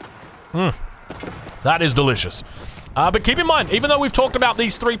 That is delicious. But keep in mind, even though we've talked about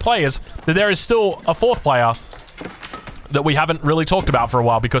these 3 players, that there is still a 4th player that we haven't really talked about for a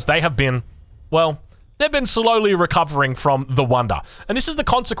while, because they have been, well, they've been slowly recovering from the Wonder. And this is the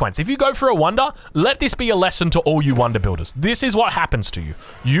consequence. If you go for a Wonder, let this be a lesson to all you Wonder builders. This is what happens to you.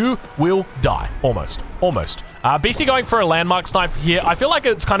 You will die. Almost. Beastie going for a landmark snipe here. I feel like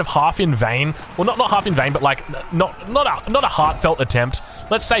it's kind of half in vain. Well, not half in vain, but like not a heartfelt attempt.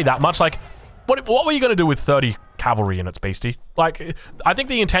 Let's say that much. Like, what were you going to do with 30 cavalry units, Beastie? Like, I think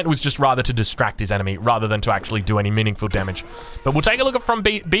the intent was just rather to distract his enemy rather than to actually do any meaningful damage. But we'll take a look at from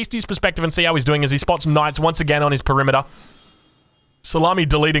Beastie's perspective and see how he's doing as he spots knights once again on his perimeter. Salami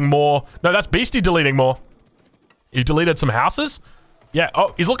deleting more. No, that's Beastie deleting more. He deleted some houses. Yeah,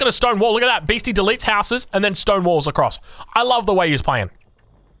 oh, he's looking at a stone wall. Look at that. Beastie deletes houses and then stone walls across. I love the way he's playing.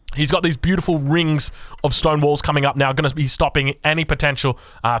 He's got these beautiful rings of stone walls coming up now, going to be stopping any potential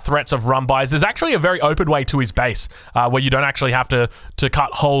threats of run-bys. There's actually a very open way to his base where you don't actually have to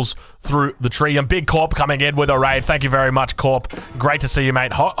cut holes through the tree. And Big Corp coming in with a raid. Thank you very much, Corp. Great to see you,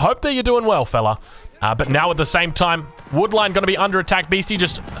 mate. Hope that you're doing well, fella. But now at the same time, Woodline going to be under attack. Beastie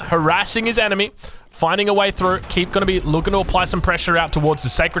just harassing his enemy, finding a way through. Keep going to be looking to apply some pressure out towards the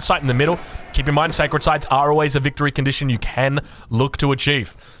Sacred Site in the middle. Keep in mind, Sacred Sites are always a victory condition you can look to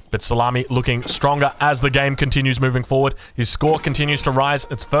achieve. But Salami looking stronger as the game continues moving forward. His score continues to rise.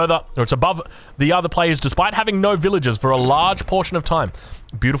 It's above the other players despite having no villagers for a large portion of time.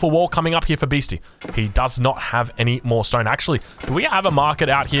 Beautiful wall coming up here for Beastie. He does not have any more stone. Actually, do we have a market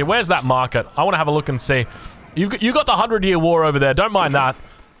out here? Where's that market? I want to have a look and see. You got the 100-year war over there. Don't mind that.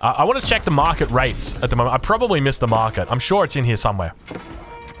 I want to check the market rates at the moment. I probably missed the market. I'm sure it's in here somewhere.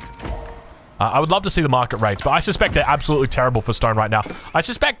 I would love to see the market rates, but I suspect they're absolutely terrible for stone right now. I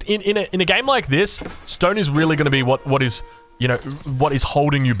suspect in a game like this, stone is really going to be what is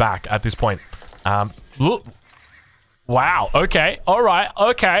holding you back at this point. Look. Wow. Okay. All right.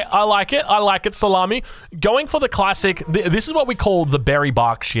 Okay. I like it. I like it, Salami. Going for the classic. This is what we call the berry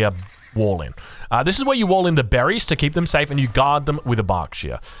bark shear wall in. This is where you wall in the berries to keep them safe and you guard them with a bark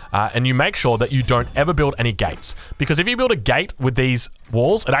shear. And you make sure that you don't ever build any gates. Because if you build a gate with these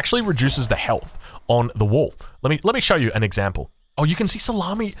walls, it actually reduces the health on the wall. Let me show you an example. Oh, you can see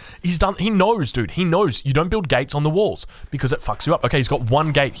Salami, he knows, dude. He knows you don't build gates on the walls because it fucks you up. Okay, he's got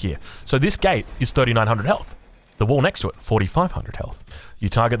one gate here. So this gate is 3,900 health. The wall next to it, 4,500 health. You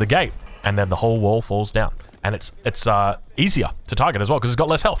target the gate and then the whole wall falls down. And it's easier to target as well because it's got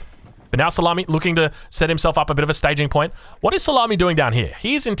less health. But now Salami looking to set himself up a bit of a staging point. What is Salami doing down here?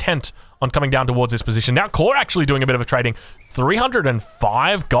 He's intent on coming down towards this position. Now Core actually doing a bit of a trading.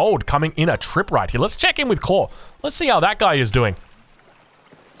 305 gold coming in a trip right here. Let's check in with Core. Let's see how that guy is doing.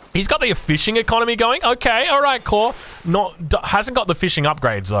 He's got the fishing economy going. Okay, all right, Core. Hasn't got the fishing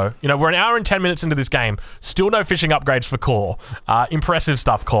upgrades, though. You know, we're an hour and 10 minutes into this game. Still no fishing upgrades for Core. Impressive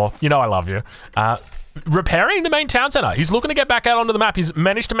stuff, Core. You know I love you. Repairing the main town center. He's looking to get back out onto the map. He's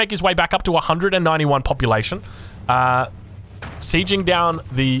managed to make his way back up to 191 population. Sieging down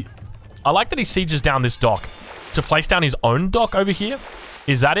the... I like that he sieges down this dock to place down his own dock over here.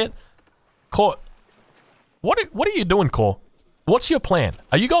 Is that it? Core, what are you doing, Core? What's your plan?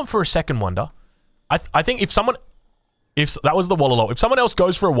 Are you going for a second wonder? I think if that was the Wallalo. If someone else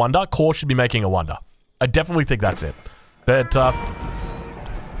goes for a wonder, Core should be making a wonder. I definitely think that's it. But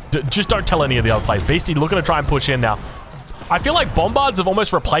just don't tell any of the other players. Beastie looking to try and push in now. I feel like Bombards have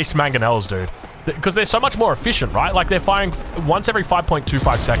almost replaced Mangonels, dude. Because they're so much more efficient, right? Like they're firing once every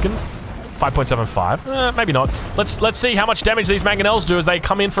 5.25 seconds. 5.75. Maybe not. Let's see how much damage these Mangonels do as they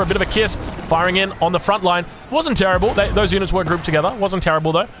come in for a bit of a kiss. Firing in on the front line. Wasn't terrible. Those units were grouped together. Wasn't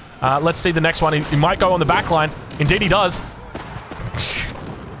terrible, though. Let's see the next one. He might go on the back line. Indeed, he does.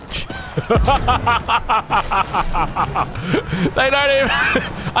 They don't even...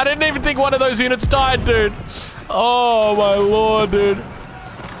 I didn't even think one of those units died, dude. Oh, my lord, dude.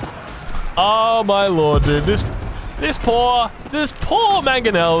 Oh, my lord, dude. This poor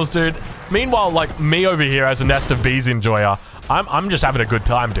Mangonels, dude. Meanwhile, like me over here as a Nest of Bees enjoyer, I'm just having a good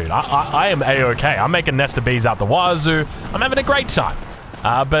time, dude. I am A-okay. I'm making Nest of Bees out the wazoo. I'm having a great time.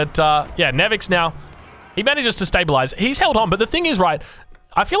 Yeah, Nevix now, he manages to stabilize. He's held on, but the thing is, right,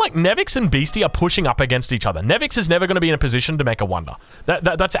 I feel like Nevix and Beastie are pushing up against each other. Nevix is never going to be in a position to make a wonder.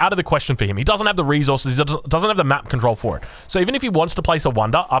 That's out of the question for him. He doesn't have the resources. He doesn't have the map control for it. So even if he wants to place a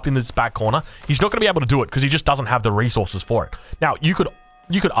wonder up in this back corner, he's not going to be able to do it because he just doesn't have the resources for it. Now, you could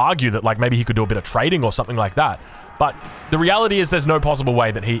argue that like maybe he could do a bit of trading or something like that. But the reality is there's no possible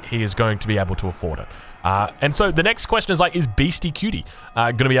way that he is going to be able to afford it. And so the next question is like, is Beastie Cutie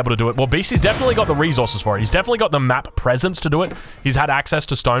going to be able to do it? Well, Beastie's definitely got the resources for it. He's definitely got the map presence to do it. He's had access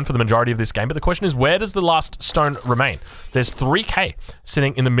to stone for the majority of this game. But the question is, where does the last stone remain? There's 3K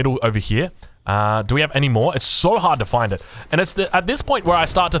sitting in the middle over here. Do we have any more? It's so hard to find it. And it's at this point where I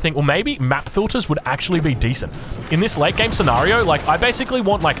start to think, well, maybe map filters would actually be decent. In this late game scenario, like I basically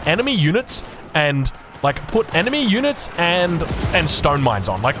want like enemy units and like put enemy units and stone mines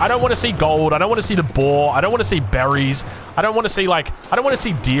on. Like I don't want to see gold. I don't want to see the boar. I don't want to see berries. I don't want to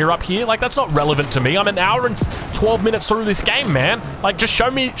see deer up here. Like that's not relevant to me. I'm an hour and 12 minutes through this game, man. Like just show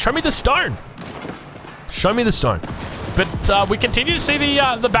me the stone. Show me the stone. But we continue to see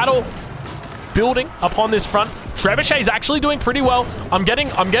the battle building upon this front. Trebuchet's actually doing pretty well. I'm getting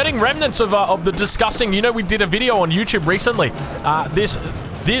remnants of the disgusting. You know, we did a video on YouTube recently.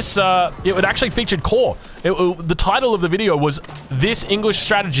 It actually featured Core. The title of the video was "This English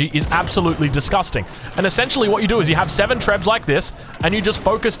Strategy is Absolutely Disgusting." And essentially what you do is you have 7 Trebs like this, and you just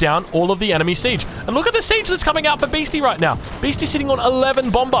focus down all of the enemy siege. And look at the siege that's coming out for Beastie right now. Beastie's sitting on 11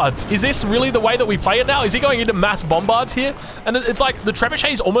 bombards. Is this really the way that we play it now? Is he going into mass bombards here? And it's like the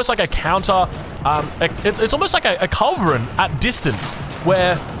Trebuchet is almost like a counter. It's almost like a culverin at distance,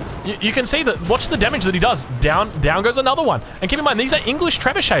 where You can see that, watch the damage that he does. Down goes another one. And keep in mind, these are English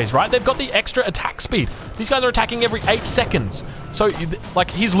trebuchets, right? They've got the extra attack speed. These guys are attacking every 8 seconds. So,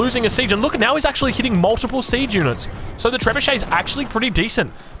 like, he's losing a siege. And look, now he's actually hitting multiple siege units. So the trebuchet is actually pretty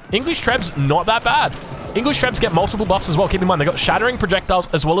decent. English Trebs, not that bad. English Trebs get multiple buffs as well. Keep in mind, they got shattering projectiles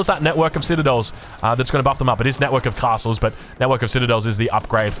as well as that network of citadels that's going to buff them up. It is network of castles, but network of citadels is the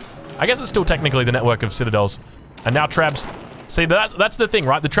upgrade. I guess it's still technically the network of citadels. And now Trebs. See, that's the thing,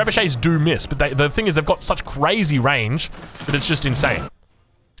 right? The trebuchets do miss, but the thing is they've got such crazy range that it's just insane.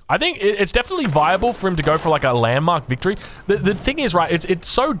 I think it's definitely viable for him to go for like a landmark victory. The thing is, right, it's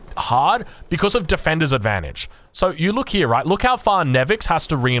so hard because of defender's advantage. So you look here, right? Look how far Nevix has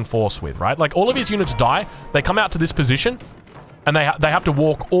to reinforce with, right? Like all of his units die, they come out to this position, and they have to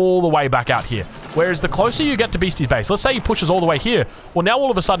walk all the way back out here. Whereas the closer you get to Beastie's base, let's say he pushes all the way here, well now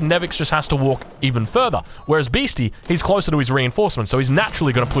all of a sudden Nevix just has to walk even further. Whereas Beastie, he's closer to his reinforcement, so he's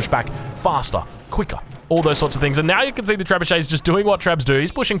naturally going to push back faster, quicker, all those sorts of things. And now you can see the trebuchet is just doing what Trebs do.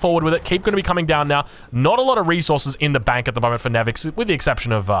 He's pushing forward with it, keep going to be coming down now. Not a lot of resources in the bank at the moment for Nevix, with the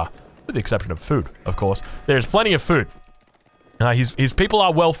exception of food, of course. There's plenty of food. His people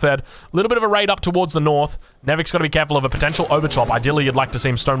are well fed. A little bit of a raid up towards the north. Nevix got to be careful of a potential overchop. Ideally, you'd like to see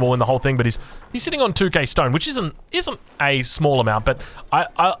him stonewall in the whole thing, but he's sitting on 2k stone, which isn't a small amount. But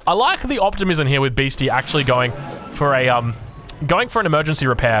I like the optimism here with Beastie actually going for an emergency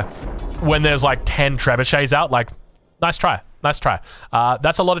repair when there's like 10 trebuchets out. Like, nice try. Nice try.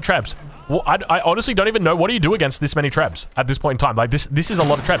 That's a lot of trebs. Well, I honestly don't even know what do you do against this many trebs at this point in time. Like this is a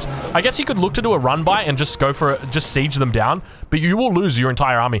lot of trebs. I guess you could look to do a run by and just go for just siege them down, but you will lose your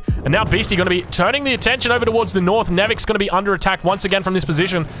entire army. And now Beastie going to be turning the attention over towards the north. Nevix going to be under attack once again from this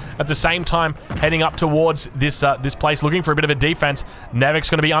position. At the same time, heading up towards this place, looking for a bit of a defense. Nevix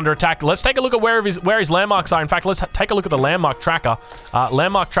going to be under attack. Let's take a look at where his landmarks are. In fact, let's take a look at the landmark tracker.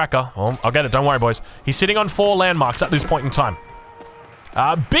 Landmark tracker. Oh, I'll get it. Don't worry, boys. He's sitting on 4 landmarks at this point in time.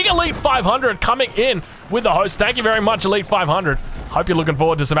 Big Elite 500 coming in with the host. Thank you very much, Elite 500. Hope you're looking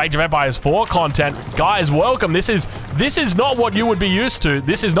forward to some Age of Empires 4 content. Guys, welcome. This is not what you would be used to.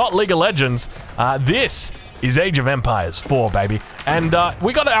 This is not League of Legends. This is Age of Empires 4, baby. And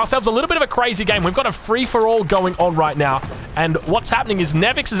we got ourselves a little bit of a crazy game. We've got a free-for-all going on right now. And what's happening is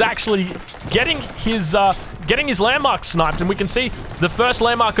Nevix is actually getting his landmarks sniped. And we can see the first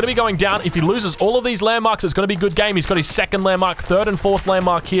landmark going to be going down. If he loses all of these landmarks, it's going to be a good game. He's got his second landmark, third and fourth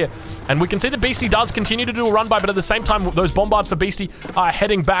landmark here. And we can see that Beastie does continue to do a run-by, but at the same time, those bombards for Beastie are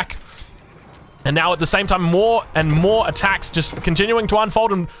heading back. And now at the same time, more and more attacks just continuing to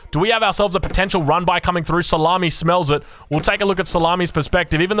unfold. And do we have ourselves a potential run-by coming through? Salami smells it. We'll take a look at Salami's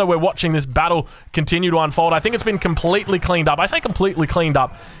perspective. Even though we're watching this battle continue to unfold, I think it's been completely cleaned up. I say completely cleaned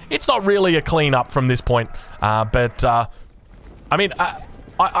up. It's not really a clean-up from this point. I mean,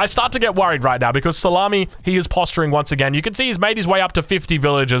 I start to get worried right now because Salami, he is posturing once again. You can see he's made his way up to 50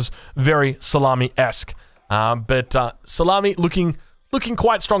 villagers. Very Salami-esque. Salami looking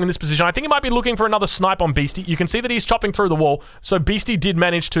quite strong in this position. I think he might be looking for another snipe on Beastie. You can see that he's chopping through the wall. So Beastie did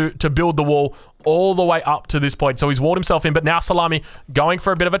manage to build the wall all the way up to this point. So he's walled himself in, but now Salami going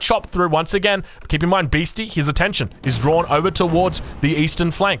for a bit of a chop through once again. Keep in mind, Beastie, his attention is drawn over towards the eastern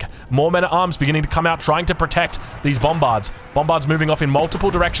flank. More men-at-arms beginning to come out, trying to protect these bombards. Bombards moving off in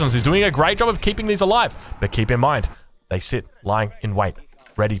multiple directions. He's doing a great job of keeping these alive. But keep in mind, they sit lying in wait,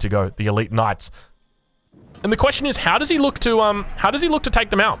 ready to go. The elite knights. And the question is, how does he look to take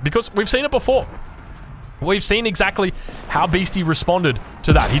them out? Because we've seen it before. We've seen exactly how Beastie responded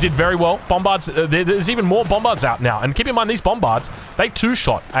to that. He did very well. Bombards, there's even more bombards out now. And keep in mind, these bombards, they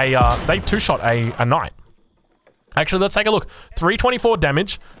two-shot a knight. Actually, let's take a look. 324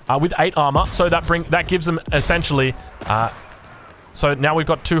 damage with 8 armor. So that gives them essentially. So now we've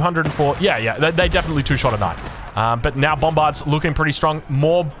got 204. Yeah, they definitely two-shot a knight. But now bombards looking pretty strong.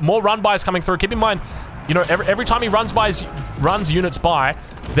 More run-bys coming through. Keep in mind, you know, every time he runs units by,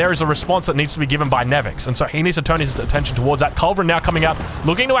 there is a response that needs to be given by Nevix. And so he needs to turn his attention towards that. Culverin now coming out,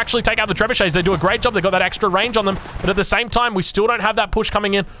 looking to actually take out the trebuchets. They do a great job. They got that extra range on them. But at the same time, we still don't have that push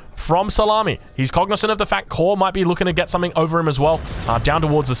coming in from Salami. He's cognizant of the fact Core might be looking to get something over him as well, down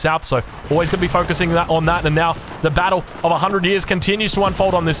towards the south. So always going to be focusing on that. And now the battle of 100 years continues to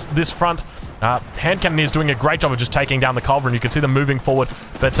unfold on this front. Hand Cannoneer is doing a great job of just taking down the Culverin. You can see them moving forward.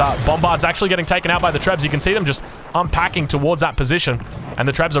 But Bombard's actually getting taken out by the Trebs. You can see them just unpacking towards that position. And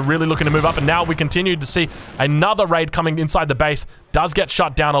the Trebs are really looking to move up. And now we continue to see another raid coming inside the base. Does get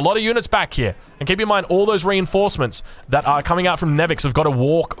shut down. A lot of units back here. And keep in mind, all those reinforcements that are coming out from Nevix have got to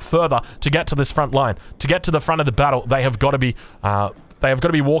walk further to get to this front line. To get to the front of the battle, they have got to be They have got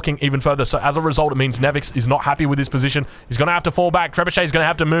to be walking even further. So as a result, it means Nevix is not happy with his position. He's going to have to fall back. Trebuchet is going to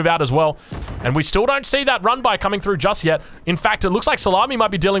have to move out as well. And we still don't see that run by coming through just yet. In fact, it looks like Salami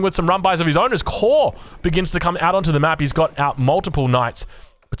might be dealing with some run bys of his own as Core begins to come out onto the map. He's got out multiple knights,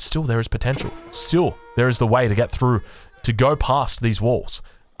 but still there is potential. Still, there is the way to get through, to go past these walls.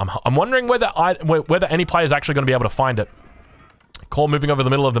 I'm wondering whether any player is actually going to be able to find it. Core moving over the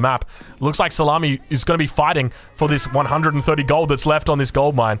middle of the map. Looks like Salami is going to be fighting for this 130 gold that's left on this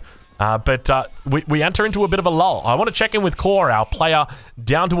gold mine. But we enter into a bit of a lull. I want to check in with Core, our player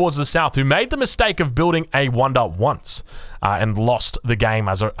down towards the south, who made the mistake of building a wonder once and lost the game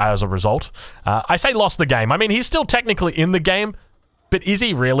as a result. I say lost the game. I mean, he's still technically in the game, but is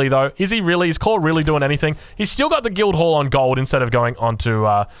he really, though? Is he really? Is Core really doing anything? He's still got the guild hall on gold instead of going onto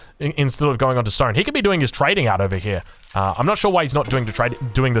stone. He could be doing his trading out over here. I'm not sure why he's not doing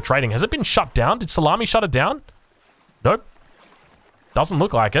the trading. Has it been shut down? Did Salami shut it down? Nope. Doesn't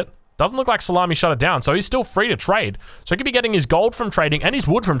look like it. Doesn't look like Salami shut it down, so he's still free to trade. So he could be getting his gold from trading and his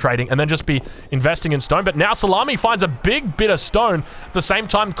wood from trading and then just be investing in stone. But now Salami finds a big bit of stone. At the same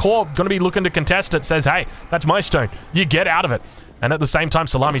time, Core going to be looking to contest it. Says, hey, that's my stone. You get out of it. And at the same time,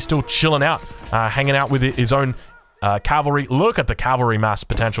 Salami's still chilling out, hanging out with his own cavalry. Look at the cavalry mass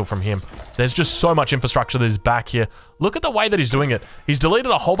potential from him. There's just so much infrastructure that is back here. Look at the way that he's doing it. He's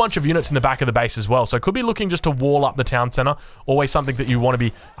deleted a whole bunch of units in the back of the base as well. So could be looking just to wall up the town center. Always something that you want to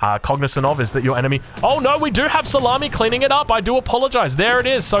be cognizant of is that your enemy... Oh no, we do have Salami cleaning it up. I do apologize. There it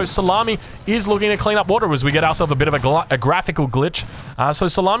is. So Salami is looking to clean up water as we get ourselves a bit of a graphical glitch. So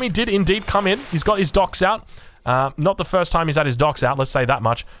Salami did indeed come in. He's got his docks out. Not the first time he's had his docks out, let's say that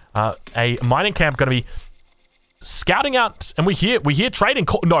much. A mining camp going to be scouting out, and we hear trading.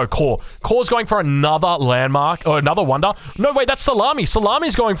 Core's going for another landmark, or another wonder. No, wait, that's Salami.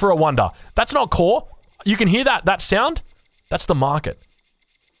 Salami's going for a wonder. That's not Core. You can hear that sound? That's the market.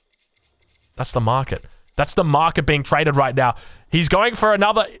 That's the market. That's the market being traded right now. He's going for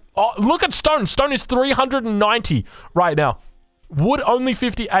another... Oh, look at stone. Stone is 390 right now. Wood only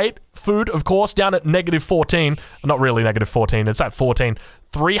 58. Food, of course, down at -14. Not really -14. It's at 14.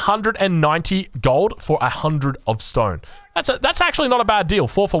 390 gold for 100 of stone. That's actually not a bad deal.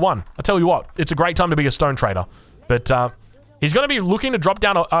 4 for 1. I tell you what, it's a great time to be a stone trader. But he's going to be looking to drop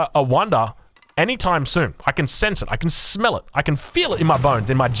down a wonder anytime soon. I can sense it. I can smell it. I can feel it in my bones,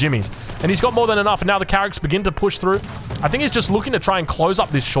 in my jimmies. And he's got more than enough. And now the Carracks begin to push through. I think he's just looking to try and close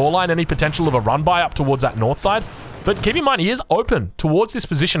up this shoreline, any potential of a run by up towards that north side. But keep in mind, he is open towards this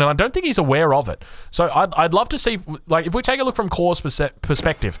position, and I don't think he's aware of it. So I'd love to see, like, if we take a look from Core's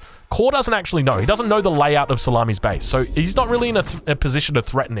perspective, Core doesn't actually know. He doesn't know the layout of Salami's base. So he's not really in a position to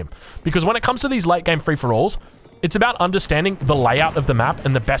threaten him. Because when it comes to these late game free-for-alls, it's about understanding the layout of the map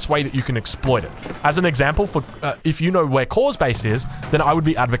and the best way that you can exploit it. As an example, for if you know where Core's base is, then I would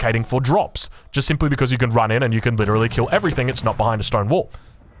be advocating for drops. Just simply because you can run in and you can literally kill everything. It's not behind a stone wall.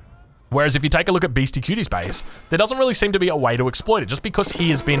 Whereas if you take a look at Beastie Cutie's base, there doesn't really seem to be a way to exploit it, just because he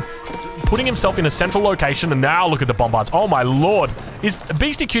has been putting himself in a central location, and now look at the bombards. Oh my lord. Is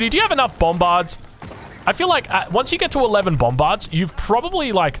Beastie Cutie, do you have enough bombards? I feel like once you get to 11 bombards, you've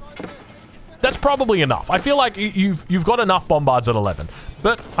probably like... That's probably enough. I feel like you've got enough bombards at 11.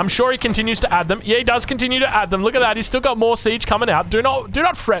 But I'm sure he continues to add them. Yeah, he does continue to add them. Look at that. He's still got more siege coming out. Do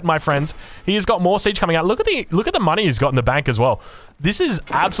not fret, my friends. He has got more siege coming out. Look at the money he's got in the bank as well. This is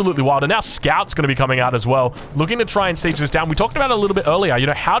absolutely wild. And now Scout's going to be coming out as well, looking to try and siege this down. We talked about it a little bit earlier. You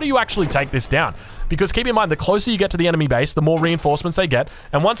know, how do you actually take this down? Because keep in mind, the closer you get to the enemy base, the more reinforcements they get.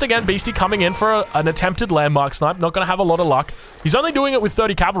 And once again, Beastie coming in for an attempted landmark snipe. Not going to have a lot of luck. He's only doing it with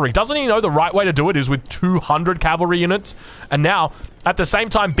 30 cavalry. Doesn't he know the right way to do it is with 200 cavalry units? And now, at the same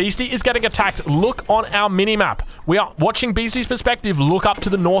time, Beastie is getting attacked. Look on our mini-map. We are watching Beastie's perspective. Look up to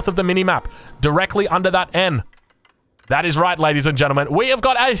the north of the mini-map, directly under that N. That is right, ladies and gentlemen. We have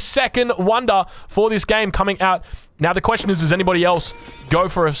got a second wonder for this game coming out. Now, the question is, does anybody else go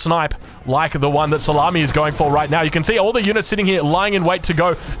for a snipe like the one that Salami is going for right now? You can see all the units sitting here lying in wait to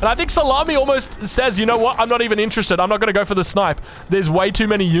go. And I think Salami almost says, you know what? I'm not even interested. I'm not going to go for the snipe. There's way too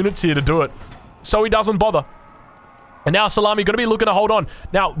many units here to do it. So he doesn't bother. And now Salami going to be looking to hold on.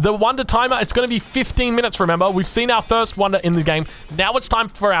 Now, the wonder timer, it's going to be 15 minutes, remember. We've seen our first wonder in the game. Now it's time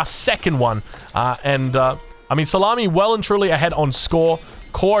for our second one. I mean, Salami well and truly ahead on score.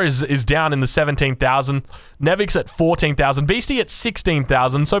 Core is down in the 17,000. Nevix at 14,000, Beastie at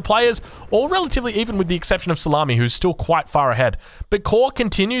 16,000. So players all relatively even with the exception of Salami, who's still quite far ahead. But Core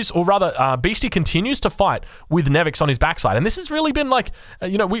continues, or rather Beastie continues to fight with Nevix on his backside. And this has really been like,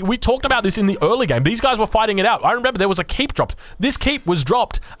 you know, we talked about this in the early game. These guys were fighting it out. I remember there was a keep dropped. This keep was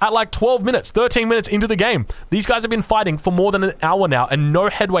dropped at like 12 minutes, 13 minutes into the game. These guys have been fighting for more than an hour now, and no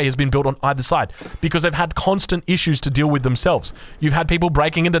headway has been built on either side because they've had constant issues to deal with themselves. You've had people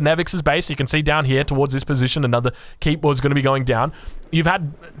breaking into Nevix's base. You can see down here towards this position, another keep was going to be going down. You've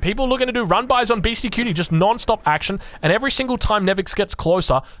had people looking to do run-bys on Beastie Cutie, just non-stop action, and every single time Nevix gets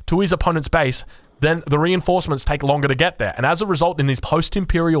closer to his opponent's base, then the reinforcements take longer to get there. And as a result, in these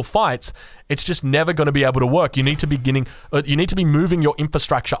post-Imperial fights, it's just never going to be able to work. You need to be moving your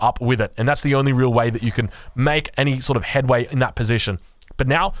infrastructure up with it, and that's the only real way that you can make any sort of headway in that position. But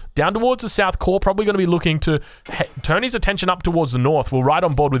now, down towards the south, Core probably going to be looking to turn his attention up towards the north. We'll ride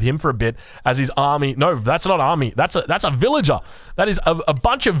on board with him for a bit as his army... No, that's not army. That's a villager. That is a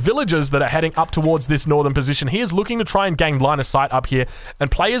bunch of villagers that are heading up towards this northern position. He is looking to try and gain line of sight up here,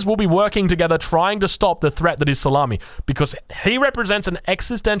 and players will be working together trying to stop the threat that is Salami, because he represents an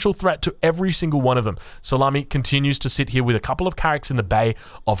existential threat to every single one of them. Salami continues to sit here with a couple of carracks in the bay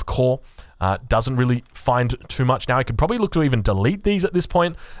of Core. Doesn't really find too much now. He could probably look to even delete these at this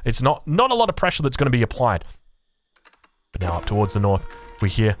point. It's not a lot of pressure that's going to be applied. But now up towards the north, we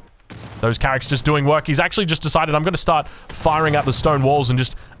hear those carracks just doing work. He's actually just decided, I'm going to start firing at the stone walls and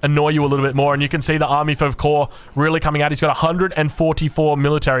just annoy you a little bit more. And you can see the army for Core really coming out. He's got 144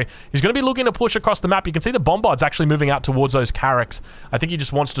 military. He's going to be looking to push across the map. You can see the bombards actually moving out towards those carracks. I think he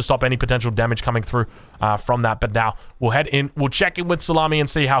just wants to stop any potential damage coming through from that. But now we'll head in. We'll check in with Salami and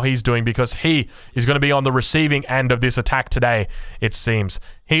see how he's doing, because he is going to be on the receiving end of this attack today, it seems.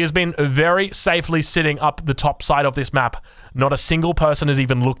 He has been very safely sitting up the top side of this map. Not a single person has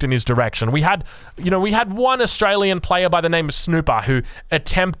even looked in his direction. We had one Australian player by the name of Snooper who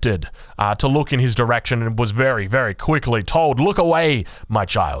attempted to look in his direction and was very, very quickly told, "Look away, my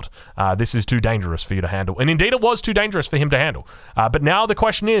child. This is too dangerous for you to handle." And indeed, it was too dangerous for him to handle. But now the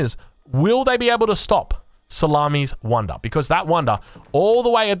question is, will they be able to stop Salami's Wonder? Because that Wonder, all the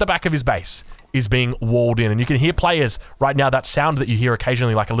way at the back of his base, is being walled in. And you can hear players right now, that sound that you hear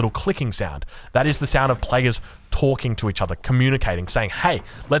occasionally, like a little clicking sound. That is the sound of players talking to each other, communicating, saying, hey,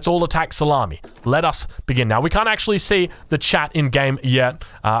 let's all attack Salami. Let us begin. Now, we can't actually see the chat in-game yet.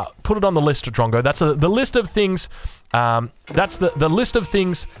 Put it on the list, Drongo. That's the list of things... that's the list of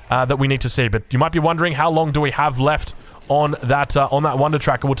things that we need to see. But you might be wondering, how long do we have left on that Wonder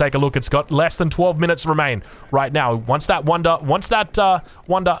tracker? We'll take a look. It's got less than 12 minutes remain right now. Once that Wonder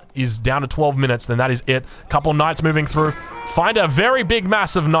is down to 12 minutes, then that is it. Couple knights moving through. Find a very big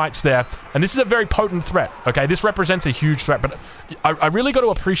mass of knights there. And this is a very potent threat, okay? This represents a huge threat, but I really got to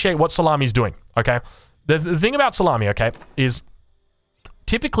appreciate what Salami's doing, okay? The thing about Salami, okay, is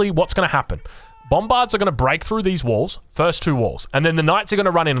typically what's going to happen. Bombards are going to break through these walls, first two walls, and then the knights are going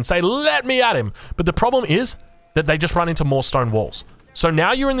to run in and say, let me at him. But the problem is that they just run into more stone walls. So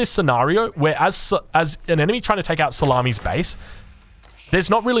now you're in this scenario where as an enemy trying to take out Salami's base, there's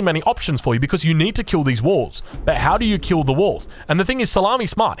not really many options for you because you need to kill these walls. But how do you kill the walls? And the thing is,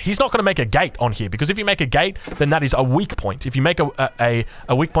 Salami's smart. He's not going to make a gate on here, because if you make a gate, then that is a weak point. If you make a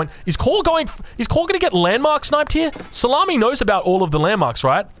weak point... Is Core going to get landmark sniped here? Salami knows about all of the landmarks,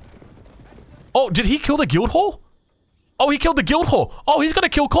 right? Oh, did he kill the guild hall? Oh, he killed the guild hall. Oh, he's going to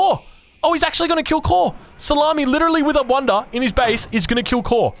kill Core. Oh, he's actually going to kill Core. Salami, literally with a Wonder in his base, is going to kill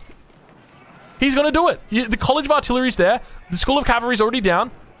Core. He's going to do it. The College of Artillery's there. The School of Cavalry's already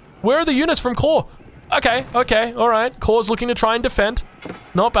down. Where are the units from Core? Okay, all right. Core's looking to try and defend.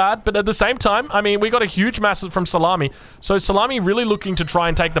 Not bad, but at the same time, I mean, we got a huge mass from Salami. So Salami really looking to try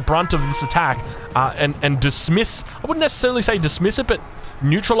and take the brunt of this attack and dismiss... I wouldn't necessarily say dismiss it, but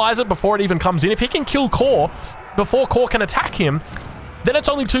neutralize it before it even comes in. If he can kill Core before Core can attack him, then it's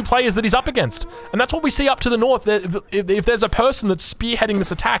only two players that he's up against. And that's what we see up to the north. If there's a person that's spearheading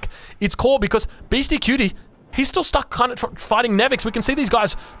this attack, it's Core, because Beastie Cutie, he's still stuck kind of fighting Nevix. We can see these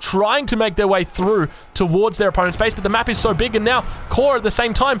guys trying to make their way through towards their opponent's base, but the map is so big, and now Core at the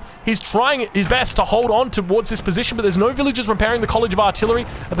same time, he's trying his best to hold on towards this position, but there's no villagers repairing the College of Artillery.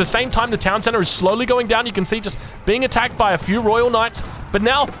 At the same time, the town center is slowly going down. You can see just being attacked by a few Royal Knights, but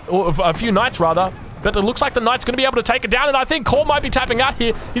now, or a few Knights rather, but it looks like the Knight's going to be able to take it down, and I think Core might be tapping out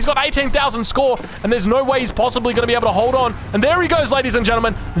here. He's got 18,000 score, and there's no way he's possibly going to be able to hold on. And there he goes, ladies and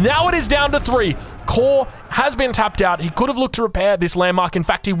gentlemen. Now it is down to 3. Core has been tapped out. He could have looked to repair this landmark. In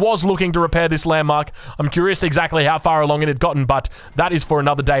fact, he was looking to repair this landmark. I'm curious exactly how far along it had gotten, but that is for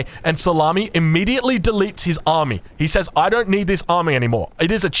another day. And Salami immediately deletes his army. He says, I don't need this army anymore.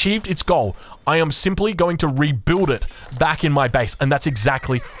 It has achieved its goal. I am simply going to rebuild it back in my base. And that's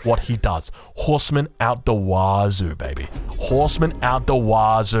exactly what he does. Horsemen out the wazoo, baby. Horsemen out the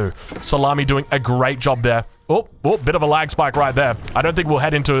wazoo. Salami doing a great job there. Oh, bit of a lag spike right there. I don't think we'll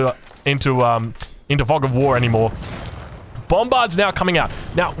head into Fog of War anymore. Bombards now coming out.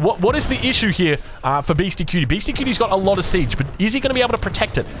 Now, what is the issue here for Beastie Cutie? Beastie Cutie's got a lot of siege, but is he going to be able to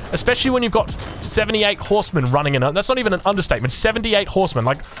protect it? Especially when you've got 78 horsemen running in. That's not even an understatement. 78 horsemen.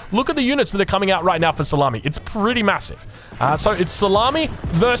 Like, look at the units that are coming out right now for Salami. It's pretty massive. So it's Salami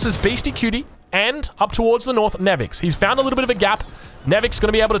versus Beastie Cutie and up towards the north, Nevix. He's found a little bit of a gap. Nevix going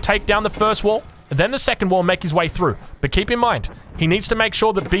to be able to take down the first wall, then the second wall, and make his way through. But keep in mind, he needs to make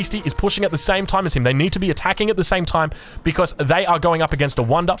sure that Beastie is pushing at the same time as him. They need to be attacking at the same time because they are going up against a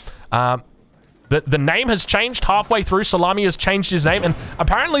Wonder. The name has changed halfway through. Salami has changed his name, and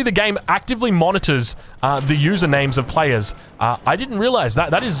apparently the game actively monitors the usernames of players. I didn't realize that.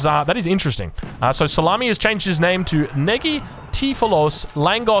 That is interesting. So Salami has changed his name to Negi Tifolos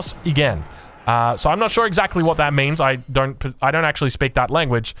Langos again. So I'm not sure exactly what that means. I don't actually speak that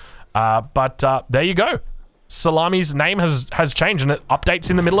language. But there you go. Salami's name has changed, and it updates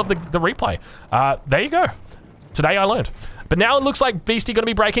in the middle of the replay. There you go. Today I learned. But now it looks like Beastie going to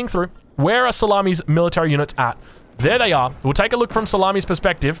be breaking through. Where are Salami's military units at? There they are. We'll take a look from Salami's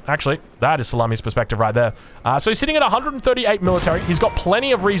perspective. Actually, that is Salami's perspective right there. So he's sitting at 138 military. He's got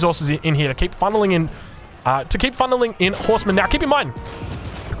plenty of resources in here to keep funneling in horsemen. Now, keep in mind,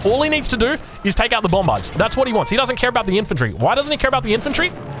 all he needs to do is take out the bombards. That's what he wants. He doesn't care about the infantry. Why doesn't he care about the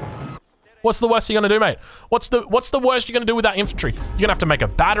infantry? What's the worst you're going to do, mate? What's the worst you're going to do with that infantry? You're going to have to make a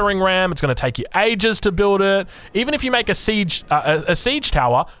battering ram. It's going to take you ages to build it. Even if you make a siege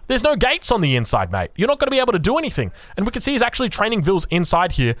tower, there's no gates on the inside, mate. You're not going to be able to do anything. And we can see he's actually training vills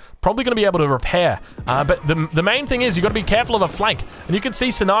inside here. Probably going to be able to repair. But the main thing is you've got to be careful of a flank. And you can see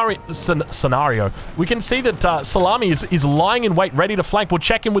scenario. We can see that Salami is lying in wait, ready to flank. We'll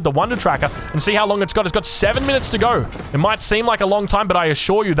check in with the Wonder Tracker and see how long it's got. It's got 7 minutes to go. It might seem like a long time, but I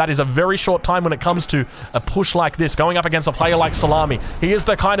assure you that is a very short time when it comes to a push like this, going up against a player like Salami. He is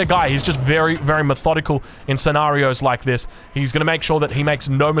the kind of guy, he's just very, very methodical in scenarios like this. He's going to make sure that he makes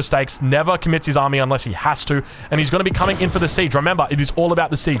no mistakes, never commits his army unless he has to, and he's going to be coming in for the siege. Remember, it is all about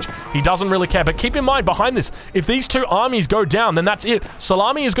the siege. He doesn't really care, but keep in mind, behind this, if these two armies go down, then that's it.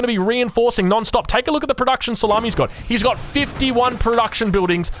 Salami is going to be reinforcing non-stop. Take a look at the production Salami's got. He's got 51 production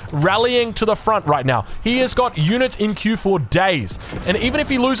buildings rallying to the front right now. He has got units in queue for days, and even if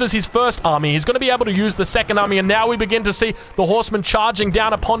he loses his first army, he's going to be able to use the second army, and now we begin to see the horsemen charging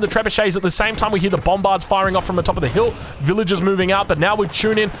down upon the trebuchets. At the same time, we hear the bombards firing off from the top of the hill, villagers moving out, but now we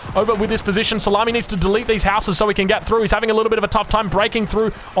tune in over with this position. Salami needs to delete these houses so he can get through. He's having a little bit of a tough time breaking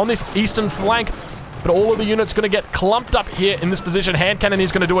through on this eastern flank, but all of the units going to get clumped up here in this position. Hand cannon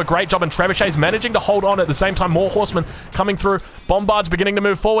is going to do a great job, and Trebuchet's managing to hold on. At the same time, more horsemen coming through. Bombards beginning to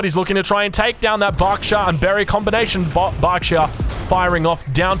move forward. He's looking to try and take down that Berkshire and Berry combination. Berkshire firing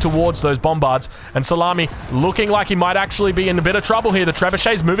off down towards those bombards, and Salami looking like he might actually be in a bit of trouble here. The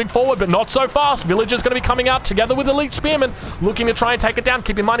Trebuchet's moving forward, but not so fast. Villagers going to be coming out together with elite spearmen, looking to try and take it down.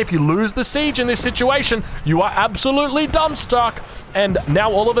 Keep in mind, if you lose the siege in this situation, you are absolutely dumbstruck. And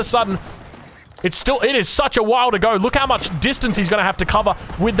now all of a sudden, it is such a while to go. Look how much distance he's going to have to cover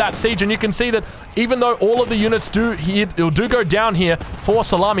with that siege. And you can see that even though all of the units do go down here for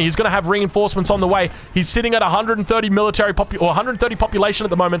Salami, he's going to have reinforcements on the way. He's sitting at 130 130 population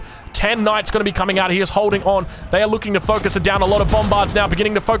at the moment. 10 knights going to be coming out. He is holding on. They are looking to focus it down. A lot of bombards now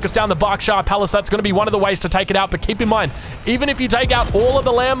beginning to focus down the Berkshire Palace. That's going to be one of the ways to take it out. But keep in mind, even if you take out all of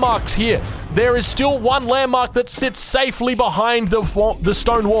the landmarks here, there is still one landmark that sits safely behind the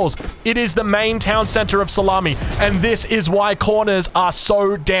stone walls. It is the main town center of Salami, and this is why corners are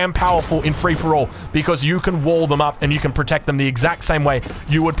so damn powerful in free-for-all, because you can wall them up and you can protect them the exact same way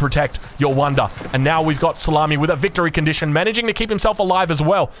you would protect your Wonder. And now we've got Salami with a victory condition, managing to keep himself alive as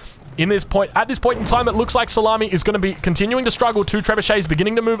well. At this point in time, it looks like Salami is going to be continuing to struggle. Two trebuchets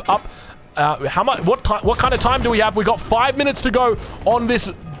beginning to move up. What kind of time do we have? We got 5 minutes to go on this.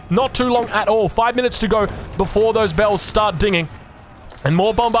 Not too long at all. 5 minutes to go before those bells start dinging. And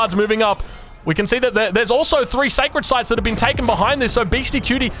more bombards moving up. We can see that there's also 3 sacred sites that have been taken behind this, so Beastie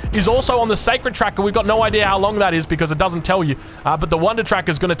Cutie is also on the sacred tracker. We've got no idea how long that is because it doesn't tell you, but the wonder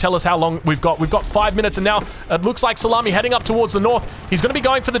tracker is going to tell us how long we've got. We've got 5 minutes, and now it looks like Salami heading up towards the north. He's going to be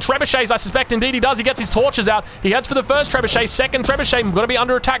going for the trebuchets, I suspect. Indeed, he does. He gets his torches out. He heads for the first trebuchet. Second trebuchet going to be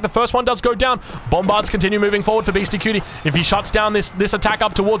under attack. The first one does go down. Bombards continue moving forward for Beastie Cutie. If he shuts down this attack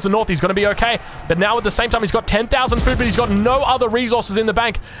up towards the north, he's going to be okay. But now at the same time, he's got 10,000 food, but he's got no other resources in the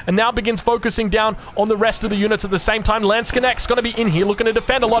bank, and now begins focusing down on the rest of the units at the same time. Lance Connect's going to be in here looking to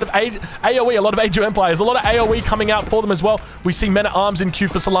defend. A lot of AoE, a lot of Age of Empires, a lot of AoE coming out for them as well. We see Men-at-Arms in queue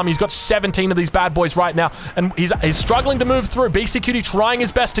for Salami. He's got 17 of these bad boys right now, and he's struggling to move through. Beastie Cutie trying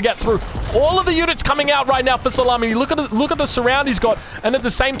his best to get through. All of the units coming out right now for Salami. Look at the surround he's got, and at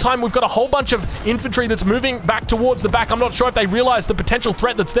the same time, we've got a whole bunch of infantry that's moving back towards the back. I'm not sure if they realize the potential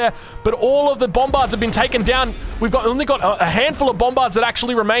threat that's there, but all of the bombards have been taken down. We've only got a handful of bombards that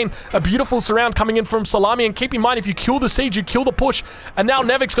actually remain. A beautiful surround coming in from Salami, and keep in mind, if you kill the siege, you kill the push. And now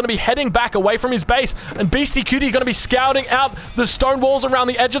Nevic's going to be heading back away from his base, and Beastie Cutie going to be scouting out the stone walls around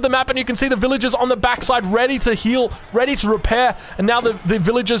the edge of the map, and you can see the villagers on the backside ready to heal, ready to repair, and now the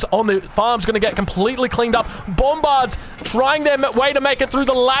villagers on the farm's going to get completely cleaned up. Bombards trying their way to make it through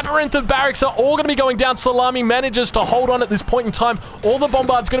the labyrinth of barracks are all going to be going down. Salami manages to hold on at this point in time. All the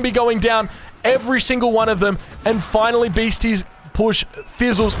bombards going to be going down, every single one of them, and finally Beastie's push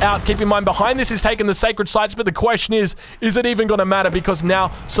fizzles out. Keep in mind, behind this is taking the sacred sites, but the question is it even going to matter? Because now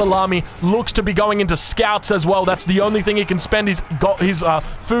Salami looks to be going into scouts as well. That's the only thing he can spend his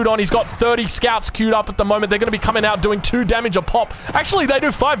food on. He's got 30 scouts queued up at the moment. They're going to be coming out doing 2 damage a pop. Actually, they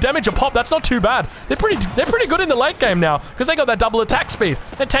do 5 damage a pop. That's not too bad. They're pretty good in the late game now because they got that double attack speed.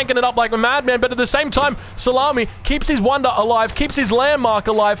 They're tanking it up like a madman, but at the same time, Salami keeps his wonder alive, keeps his landmark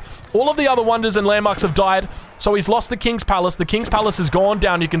alive. All of the other wonders and landmarks have died, so he's lost the King's Palace. The King's Palace has gone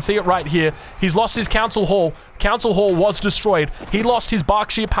down. You can see it right here. He's lost his Council Hall. Council Hall was destroyed. He lost his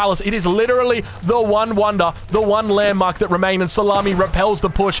Berkshire Palace. It is literally the one wonder, the one landmark that remains, and Salami repels the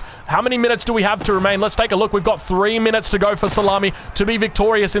push. How many minutes do we have to remain? Let's take a look. We've got 3 minutes to go for Salami to be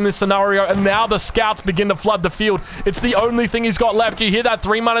victorious in this scenario, and now the scouts begin to flood the field. It's the only thing he's got left. You hear that?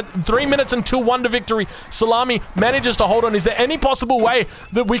 3 minutes until wonder victory. Salami manages to hold on. Is there any possible way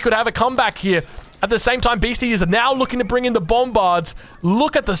that we could have a comeback here? At the same time, Beastie is now looking to bring in the bombards.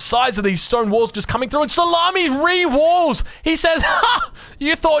 Look at the size of these stone walls just coming through, and Salami re-walls. He says, ha!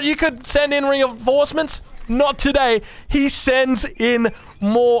 You thought you could send in reinforcements? Not today. He sends in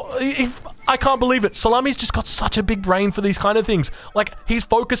more. I can't believe it. Salami's just got such a big brain for these kind of things. Like, he's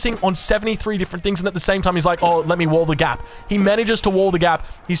focusing on 73 different things, and at the same time, he's like, oh, let me wall the gap. He manages to wall the gap.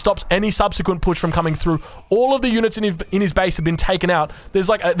 He stops any subsequent push from coming through. All of the units in his base have been taken out. There's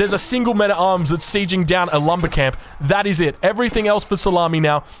a single Men-at-Arms that's sieging down a lumber camp. That is it. Everything else for Salami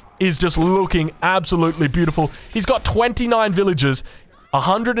now is just looking absolutely beautiful. He's got 29 villagers,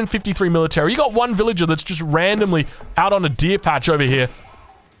 153 military. You got 1 villager that's just randomly out on a deer patch over here,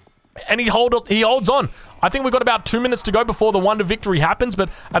 and he holds on. I think we've got about 2 minutes to go before the wonder victory happens, but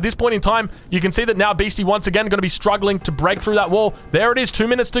at this point in time, you can see that now Beastie once again going to be struggling to break through that wall. There it is, 2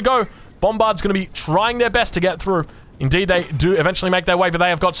 minutes to go. Bombard's going to be trying their best to get through. Indeed, they do eventually make their way, but they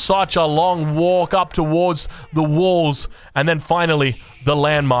have got such a long walk up towards the walls, and then finally, the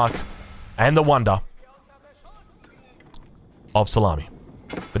landmark and the wonder of Salami.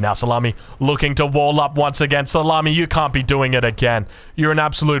 But now Salami looking to wall up once again. Salami, you can't be doing it again. You're an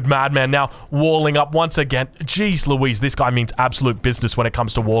absolute madman. Now walling up once again. Jeez Louise, this guy means absolute business when it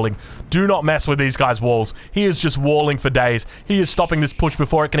comes to walling. Do not mess with these guys' walls. He is just walling for days. He is stopping this push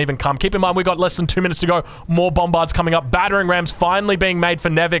before it can even come. Keep in mind, we've got less than 2 minutes to go. More bombards coming up. Battering rams finally being made for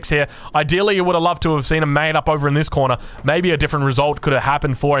Nevix here. Ideally, you would have loved to have seen him made up over in this corner. Maybe a different result could have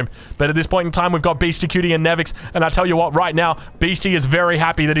happened for him. But at this point in time, we've got Beastie Cutie and Nevix. And I tell you what, right now, Beastie is very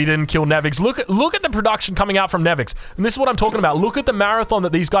happy that he didn't kill Nevix. Look at the production coming out from Nevix. And this is what I'm talking about. Look at the marathon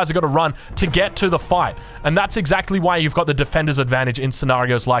that these guys have got to run to get to the fight. And that's exactly why you've got the defender's advantage in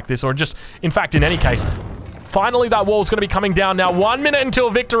scenarios like this, or just, in fact, in any case. Finally, that wall's going to be coming down now. 1 minute until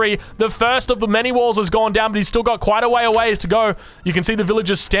victory. The first of the many walls has gone down, but he's still got quite a way away to go. You can see the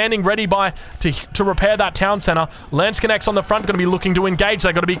villagers standing ready to repair that town center. Lance Connects on the front going to be looking to engage.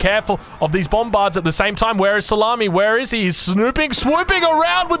 They've got to be careful of these bombards at the same time. Where is Salami? Where is he? He's swooping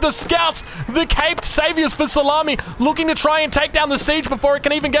around with the scouts. The caped saviors for Salami, looking to try and take down the siege before it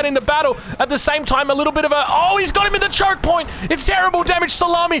can even get into battle. At the same time, a little bit of a... Oh, he's got him in the choke point. It's terrible damage.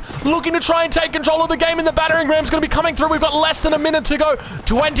 Salami looking to try and take control of the game in the battering ram's going to be coming through. We've got less than a minute to go.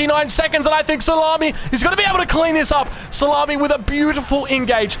 29 seconds, and I think Salami is going to be able to clean this up. Salami with a beautiful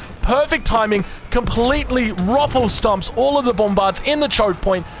engage. Perfect timing. Completely ruffle stumps all of the bombards in the choke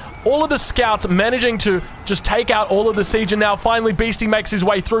point. All of the scouts managing to just take out all of the siege, and now finally Beastie makes his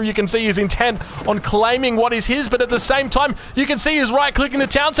way through. You can see his intent on claiming what is his, but at the same time, you can see he's right-clicking the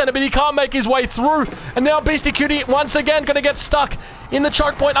town center, but he can't make his way through. And now Beastie Cutie, once again, going to get stuck in the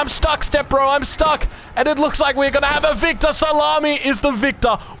choke point. I'm stuck, Step Bro, I'm stuck. And it looks like we're going to have a victor. Salami is the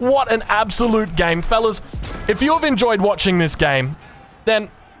victor. What an absolute game. Fellas, if you have enjoyed watching this game, then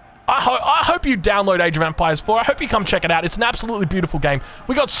I hope you download Age of Empires 4. I hope you come check it out. It's an absolutely beautiful game.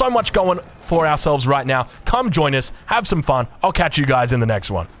 We got so much going for ourselves right now. Come join us. Have some fun. I'll catch you guys in the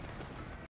next one.